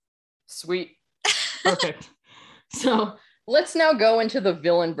it. Sweet. Perfect. So let's now go into the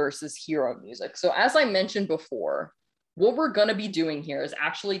villain versus hero music. So as I mentioned before, what we're going to be doing here is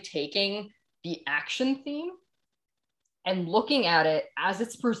actually taking the action theme and looking at it as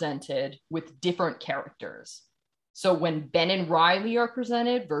it's presented with different characters. So when Ben and Riley are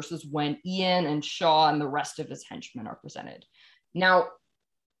presented versus when Ian and Shaw and the rest of his henchmen are presented. Now,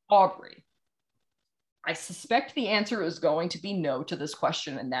 Aubrey, I suspect the answer is going to be no to this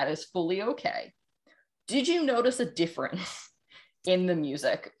question, and that is fully okay. Did you notice a difference in the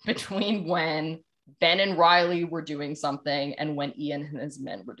music between when Ben and Riley were doing something and when Ian and his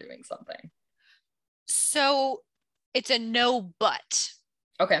men were doing something? So it's a no, but.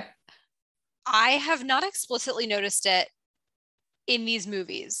 Okay. I have not explicitly noticed it in these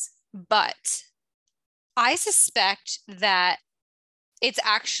movies, but I suspect that it's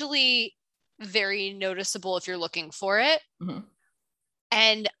actually very noticeable if you're looking for it. Mm-hmm.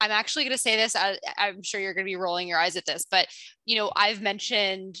 And I'm actually going to say this, I'm sure you're going to be rolling your eyes at this, but, I've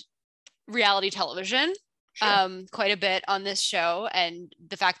mentioned reality television quite a bit on this show, and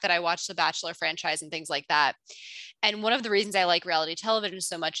the fact that I watch the Bachelor franchise and things like that. And one of the reasons I like reality television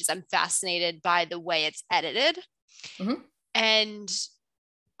so much is I'm fascinated by the way it's edited. Mm-hmm. And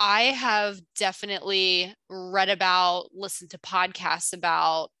I have definitely read about, listened to podcasts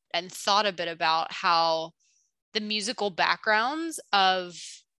about, and thought a bit about how the musical backgrounds of,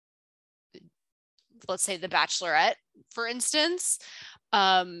 let's say, The Bachelorette, for instance,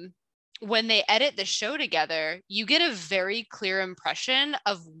 when they edit the show together, you get a very clear impression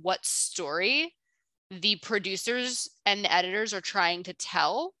of what story the producers and the editors are trying to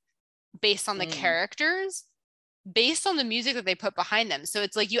tell based on the characters, based on the music that they put behind them. So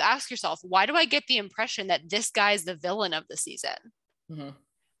it's like you ask yourself, why do I get the impression that this guy's the villain of the season? Mm-hmm.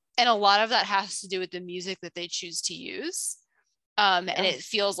 And a lot of that has to do with the music that they choose to use. And it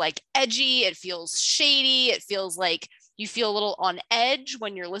feels like edgy, it feels shady, it feels like you feel a little on edge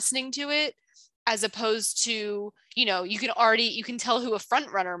when you're listening to it, as opposed to, you know, you can tell who a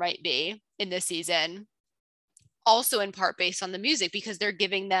front runner might be in this season, also in part based on the music, because they're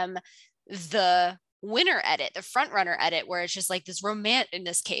giving them the winner edit, the front runner edit, where it's just like this in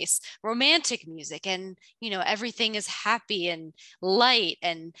this case, romantic music, and, you know, everything is happy and light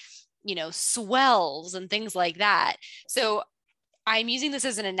and, you know, swells and things like that. So I'm using this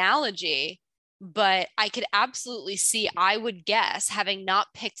as an analogy, but I could absolutely see, I would guess, having not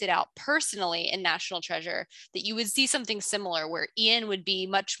picked it out personally in National Treasure, that you would see something similar where Ian would be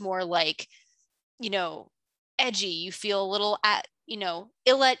much more like, you know, edgy. You feel a little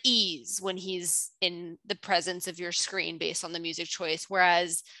ill at ease when he's in the presence of your screen based on the music choice,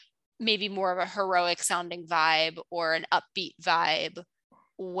 whereas maybe more of a heroic sounding vibe or an upbeat vibe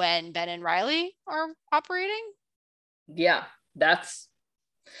when Ben and Riley are operating. Yeah, that's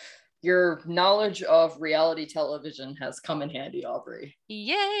your knowledge of reality television has come in handy, Aubrey.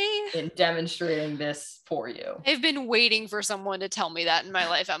 Yay! In demonstrating this for you. I've been waiting for someone to tell me that in my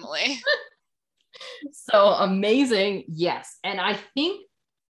life, Emily. So amazing. Yes. And I think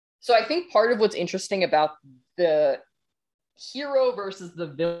part of what's interesting about the hero versus the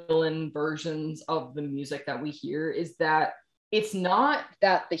villain versions of the music that we hear is that it's not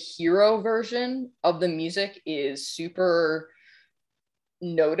that the hero version of the music is super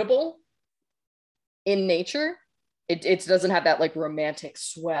notable in nature. It doesn't have that like romantic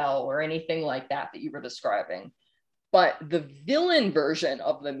swell or anything like that you were describing. But the villain version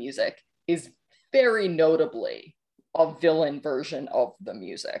of the music is very notably a villain version of the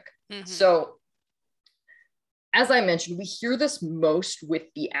music. Mm-hmm. So, as I mentioned, we hear this most with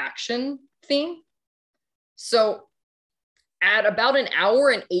the action theme. So, at about an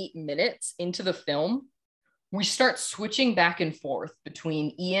hour and 8 minutes into the film, we start switching back and forth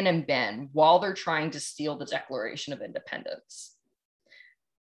between Ian and Ben while they're trying to steal the Declaration of Independence.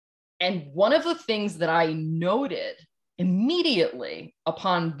 And one of the things that I noted immediately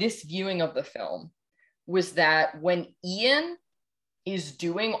upon this viewing of the film was that when Ian is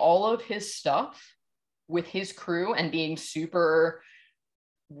doing all of his stuff with his crew and being super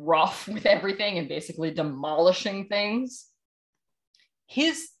rough with everything and basically demolishing things,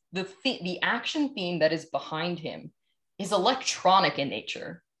 the action theme that is behind him is electronic in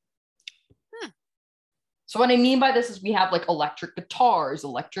nature. So what I mean by this is we have like electric guitars,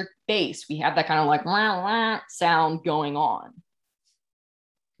 electric bass. We have that kind of like wah, wah sound going on.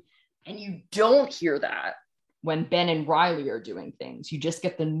 And you don't hear that when Ben and Riley are doing things. You just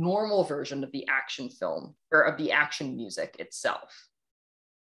get the normal version of the action film or of the action music itself.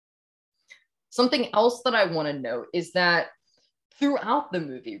 Something else that I want to note is that throughout the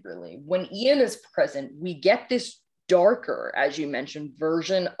movie, really, when Ian is present, we get this darker, as you mentioned,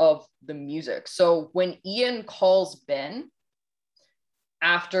 version of the music. So when Ian calls Ben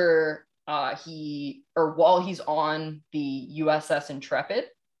after while he's on the USS Intrepid,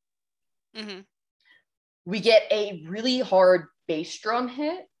 mm-hmm. we get a really hard bass drum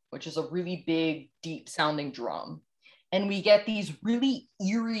hit, which is a really big, deep sounding drum. And we get these really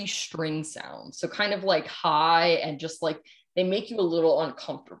eerie string sounds. So kind of like high and just like, they make you a little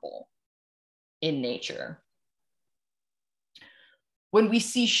uncomfortable in nature. When we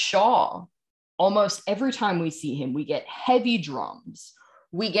see Shaw, almost every time we see him, we get heavy drums.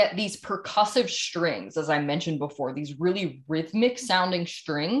 We get these percussive strings, as I mentioned before, these really rhythmic sounding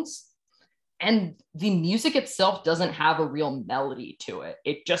strings. And the music itself doesn't have a real melody to it.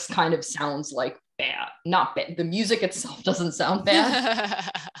 It just kind of sounds like bad. Not bad. The music itself doesn't sound bad,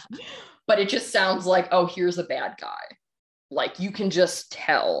 but it just sounds like, oh, here's a bad guy. Like you can just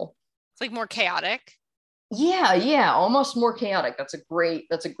tell. It's like more chaotic. Yeah, almost more chaotic. That's a great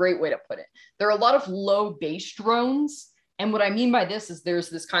way to put it. There are a lot of low bass drones, and what I mean by this is there's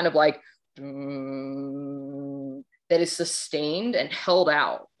this kind of like that is sustained and held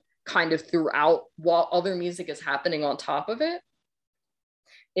out kind of throughout while other music is happening on top of it.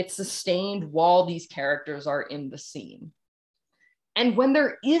 It's sustained while these characters are in the scene. And when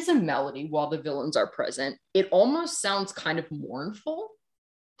there is a melody while the villains are present, it almost sounds kind of mournful,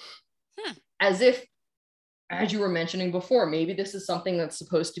 as if, as you were mentioning before, maybe this is something that's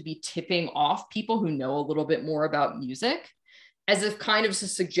supposed to be tipping off people who know a little bit more about music, as if kind of to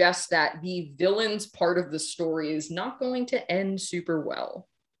suggest that the villain's part of the story is not going to end super well.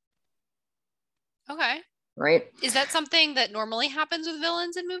 Okay. Right? Is that something that normally happens with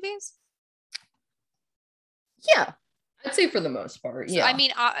villains in movies? Yeah, I'd say for the most part, yeah. So, I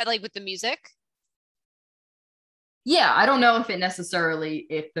mean, like with the music? Yeah, I don't know if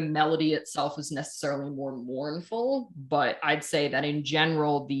if the melody itself is necessarily more mournful, but I'd say that in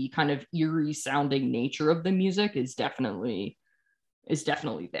general, the kind of eerie sounding nature of the music is definitely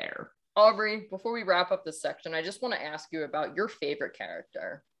there. Aubrey, before we wrap up this section, I just want to ask you about your favorite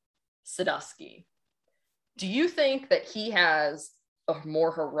character, Sadusky. Do you think that he has a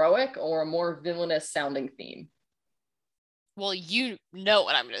more heroic or a more villainous sounding theme? Well, you know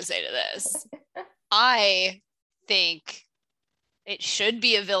what I'm going to say to this. I think it should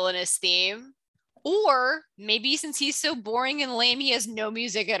be a villainous theme, or maybe since he's so boring and lame, he has no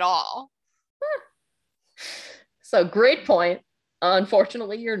music at all. So, great point.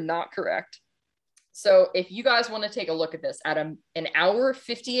 Unfortunately, you're not correct. So, if you guys want to take a look at this, at an hour,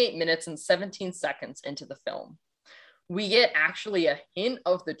 58 minutes, and 17 seconds into the film, we get actually a hint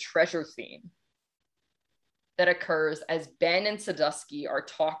of the treasure theme that occurs as Ben and Sadusky are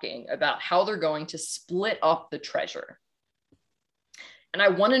talking about how they're going to split up the treasure. And I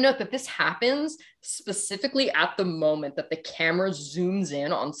want to note that this happens specifically at the moment that the camera zooms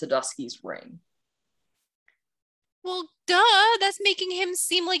in on Sadusky's ring. Well, duh, that's making him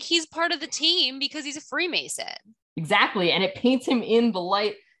seem like he's part of the team because he's a Freemason. Exactly. And it paints him in the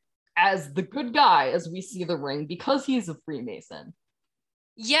light as the good guy as we see the ring because he's a Freemason.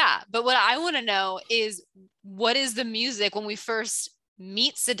 Yeah, but what I want to know is what is the music when we first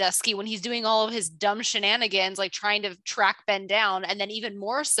meet Sadusky when he's doing all of his dumb shenanigans, like trying to track Ben down, and then even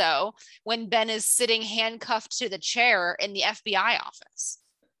more so when Ben is sitting handcuffed to the chair in the FBI office.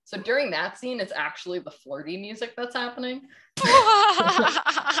 So during that scene, it's actually the flirty music that's happening.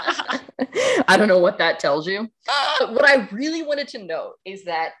 I don't know what that tells you. But what I really wanted to note is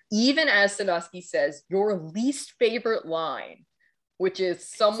that even as Sadusky says, your least favorite line, which is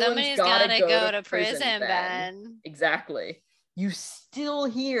somebody's gotta go to prison, Ben. Exactly. You still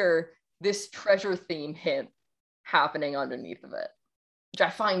hear this treasure theme hint happening underneath of it, which I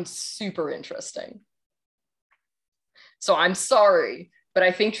find super interesting. So I'm sorry, but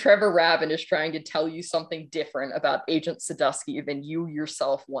I think Trevor Rabin is trying to tell you something different about Agent Sadusky than you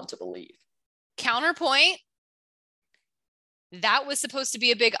yourself want to believe. Counterpoint, that was supposed to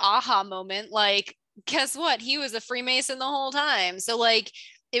be a big aha moment. Like, guess what? He was a Freemason the whole time. So, like,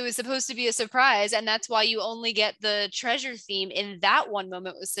 it was supposed to be a surprise. And that's why you only get the treasure theme in that one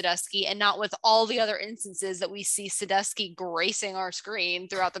moment with Sadusky and not with all the other instances that we see Sadusky gracing our screen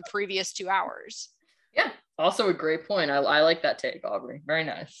throughout the previous 2 hours. Yeah. Also a great point. I like that take, Aubrey. Very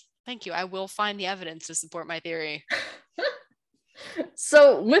nice. Thank you. I will find the evidence to support my theory.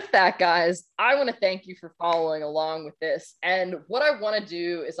 So with that, guys, I want to thank you for following along with this. And what I want to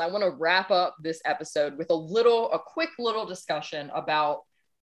do is I want to wrap up this episode with a quick little discussion about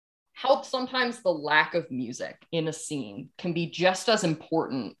how sometimes the lack of music in a scene can be just as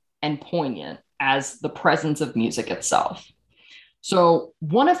important and poignant as the presence of music itself. So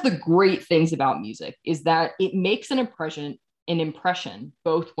one of the great things about music is that it makes an impression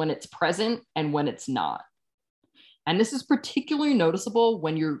both when it's present and when it's not. And this is particularly noticeable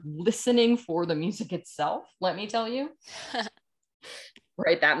when you're listening for the music itself, let me tell you.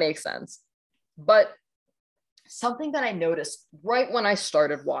 Right, that makes sense. But something that I noticed right when I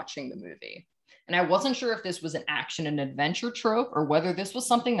started watching the movie, and I wasn't sure if this was an action and adventure trope or whether this was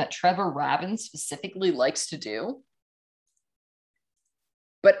something that Trevor Rabin specifically likes to do,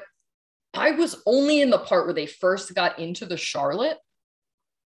 but I was only in the part where they first got into the Charlotte,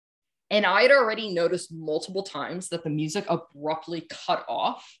 and I had already noticed multiple times that the music abruptly cut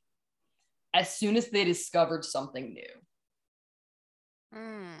off as soon as they discovered something new.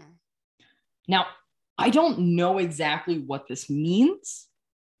 Now, I don't know exactly what this means,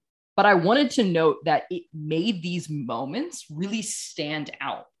 but I wanted to note that it made these moments really stand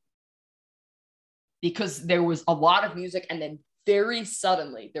out because there was a lot of music and then very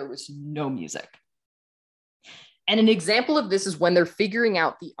suddenly there was no music. And an example of this is when they're figuring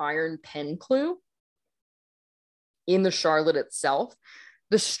out the iron pen clue in the Charlotte itself.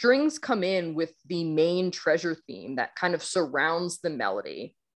 The strings come in with the main treasure theme that kind of surrounds the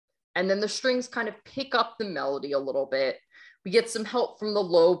melody. And then the strings kind of pick up the melody a little bit. We get some help from the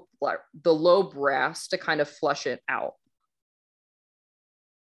low brass to kind of flush it out.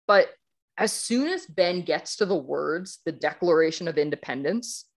 But as soon as Ben gets to the words, the Declaration of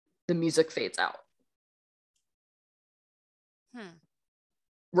Independence, the music fades out.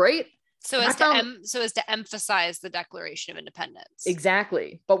 Right? So as to emphasize the Declaration of Independence.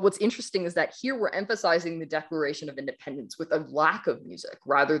 Exactly. But what's interesting is that here we're emphasizing the Declaration of Independence with a lack of music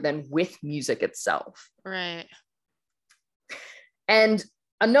rather than with music itself. Right. And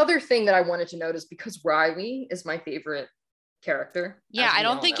another thing that I wanted to note is because Riley is my favorite character. Yeah, I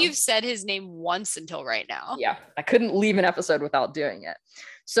don't think you've said his name once until right now. Yeah, I couldn't leave an episode without doing it.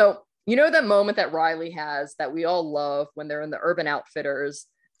 So, you know that moment that Riley has that we all love when they're in the Urban Outfitters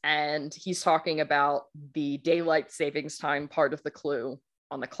and he's talking about the daylight savings time part of the clue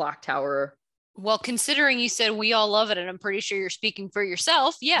on the clock tower. Well, considering you said we all love it, and I'm pretty sure you're speaking for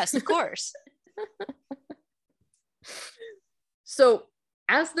yourself. Yes, of course. So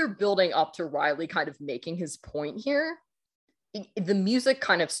as they're building up to Riley kind of making his point here, the music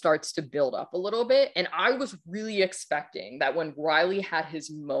kind of starts to build up a little bit. And I was really expecting that when Riley had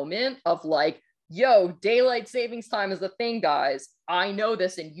his moment of like, yo, daylight savings time is a thing, guys. I know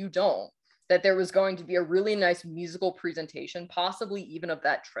this and you don't. That there was going to be a really nice musical presentation, possibly even of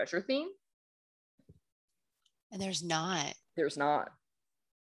that treasure theme. And there's not. There's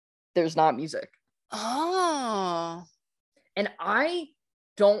not music. Oh. And I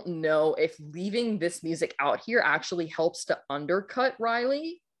don't know if leaving this music out here actually helps to undercut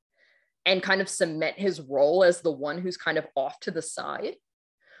Riley and kind of cement his role as the one who's kind of off to the side,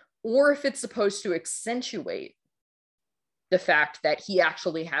 or if it's supposed to accentuate the fact that he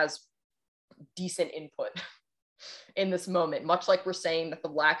actually has decent input in this moment, much like we're saying that the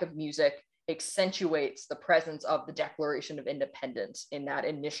lack of music accentuates the presence of the Declaration of Independence in that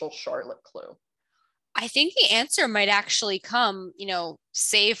initial Charlotte clue. I think the answer might actually come,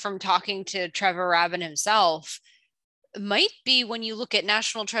 save from talking to Trevor Rabin himself, might be when you look at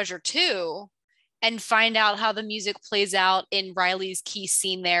National Treasure 2 and find out how the music plays out in Riley's key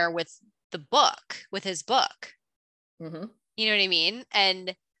scene there with his book. Mm-hmm. You know what I mean?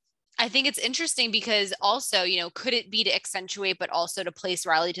 And I think it's interesting because also, could it be to accentuate, but also to place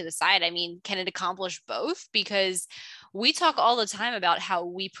Riley to the side? I mean, can it accomplish both? Because we talk all the time about how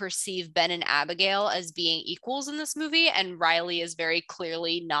we perceive Ben and Abigail as being equals in this movie, and Riley is very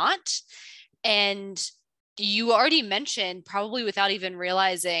clearly not. And you already mentioned, probably without even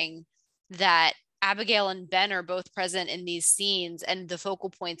realizing, that Abigail and Ben are both present in these scenes and the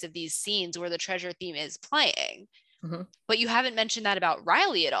focal points of these scenes where the treasure theme is playing. Mm-hmm. But you haven't mentioned that about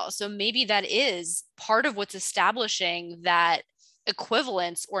Riley at all. So maybe that is part of what's establishing that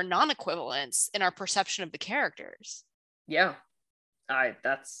equivalence or non-equivalence in our perception of the characters. Yeah.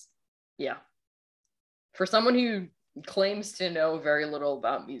 For someone who claims to know very little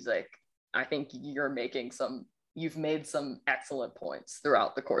about music, I think you've made some excellent points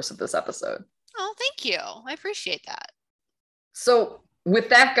throughout the course of this episode. Oh, thank you. I appreciate that. So with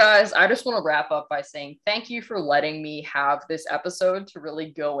that, guys, I just want to wrap up by saying thank you for letting me have this episode to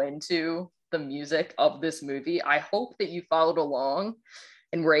really go into the music of this movie. I hope that you followed along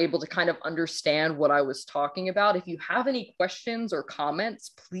and were able to kind of understand what I was talking about. If you have any questions or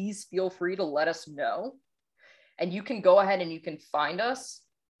comments, please feel free to let us know. And you can go ahead and you can find us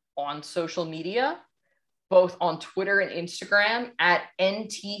on social media, both on Twitter and Instagram at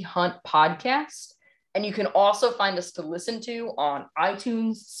NT Hunt Podcast. And you can also find us to listen to on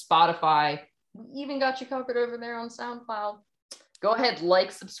iTunes, Spotify. We even got you covered over there on SoundCloud. Go ahead,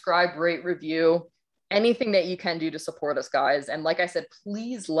 like, subscribe, rate, review, anything that you can do to support us, guys. And like I said,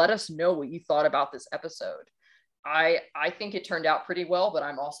 please let us know what you thought about this episode. I think it turned out pretty well, but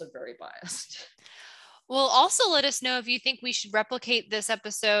I'm also very biased. Well, also let us know if you think we should replicate this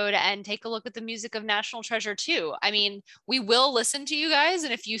episode and take a look at the music of National Treasure 2. I mean, we will listen to you guys,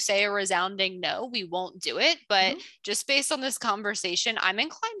 and if you say a resounding no, we won't do it. But just based on this conversation, I'm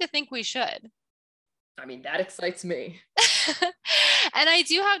inclined to think we should. I mean, that excites me. And I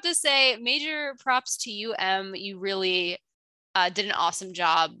do have to say, major props to you, Em. You really did an awesome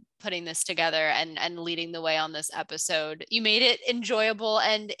job putting this together and leading the way on this episode. You made it enjoyable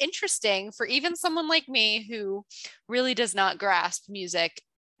and interesting for even someone like me who really does not grasp music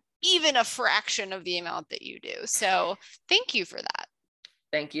even a fraction of the amount that you do. So thank you for that.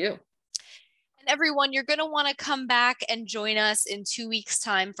 Thank you. And everyone, you're going to want to come back and join us in 2 weeks'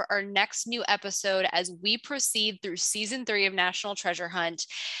 time for our next new episode as we proceed through season 3 of National Treasure Hunt.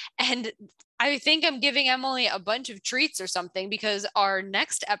 And I think I'm giving Emily a bunch of treats or something, because our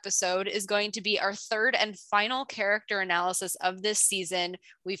next episode is going to be our third and final character analysis of this season.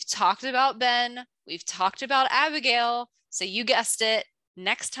 We've talked about Ben, we've talked about Abigail. So you guessed it.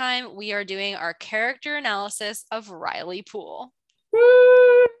 Next time we are doing our character analysis of Riley Poole.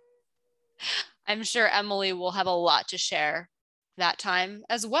 Woo! I'm sure Emily will have a lot to share that time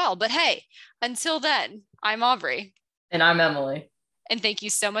as well. But hey, until then, I'm Aubrey. And I'm Emily. And thank you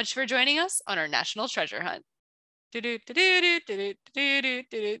so much for joining us on our National Treasure Hunt.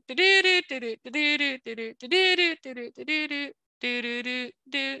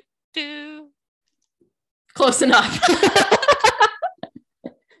 Close enough.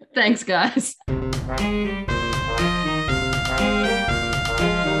 Thanks, guys.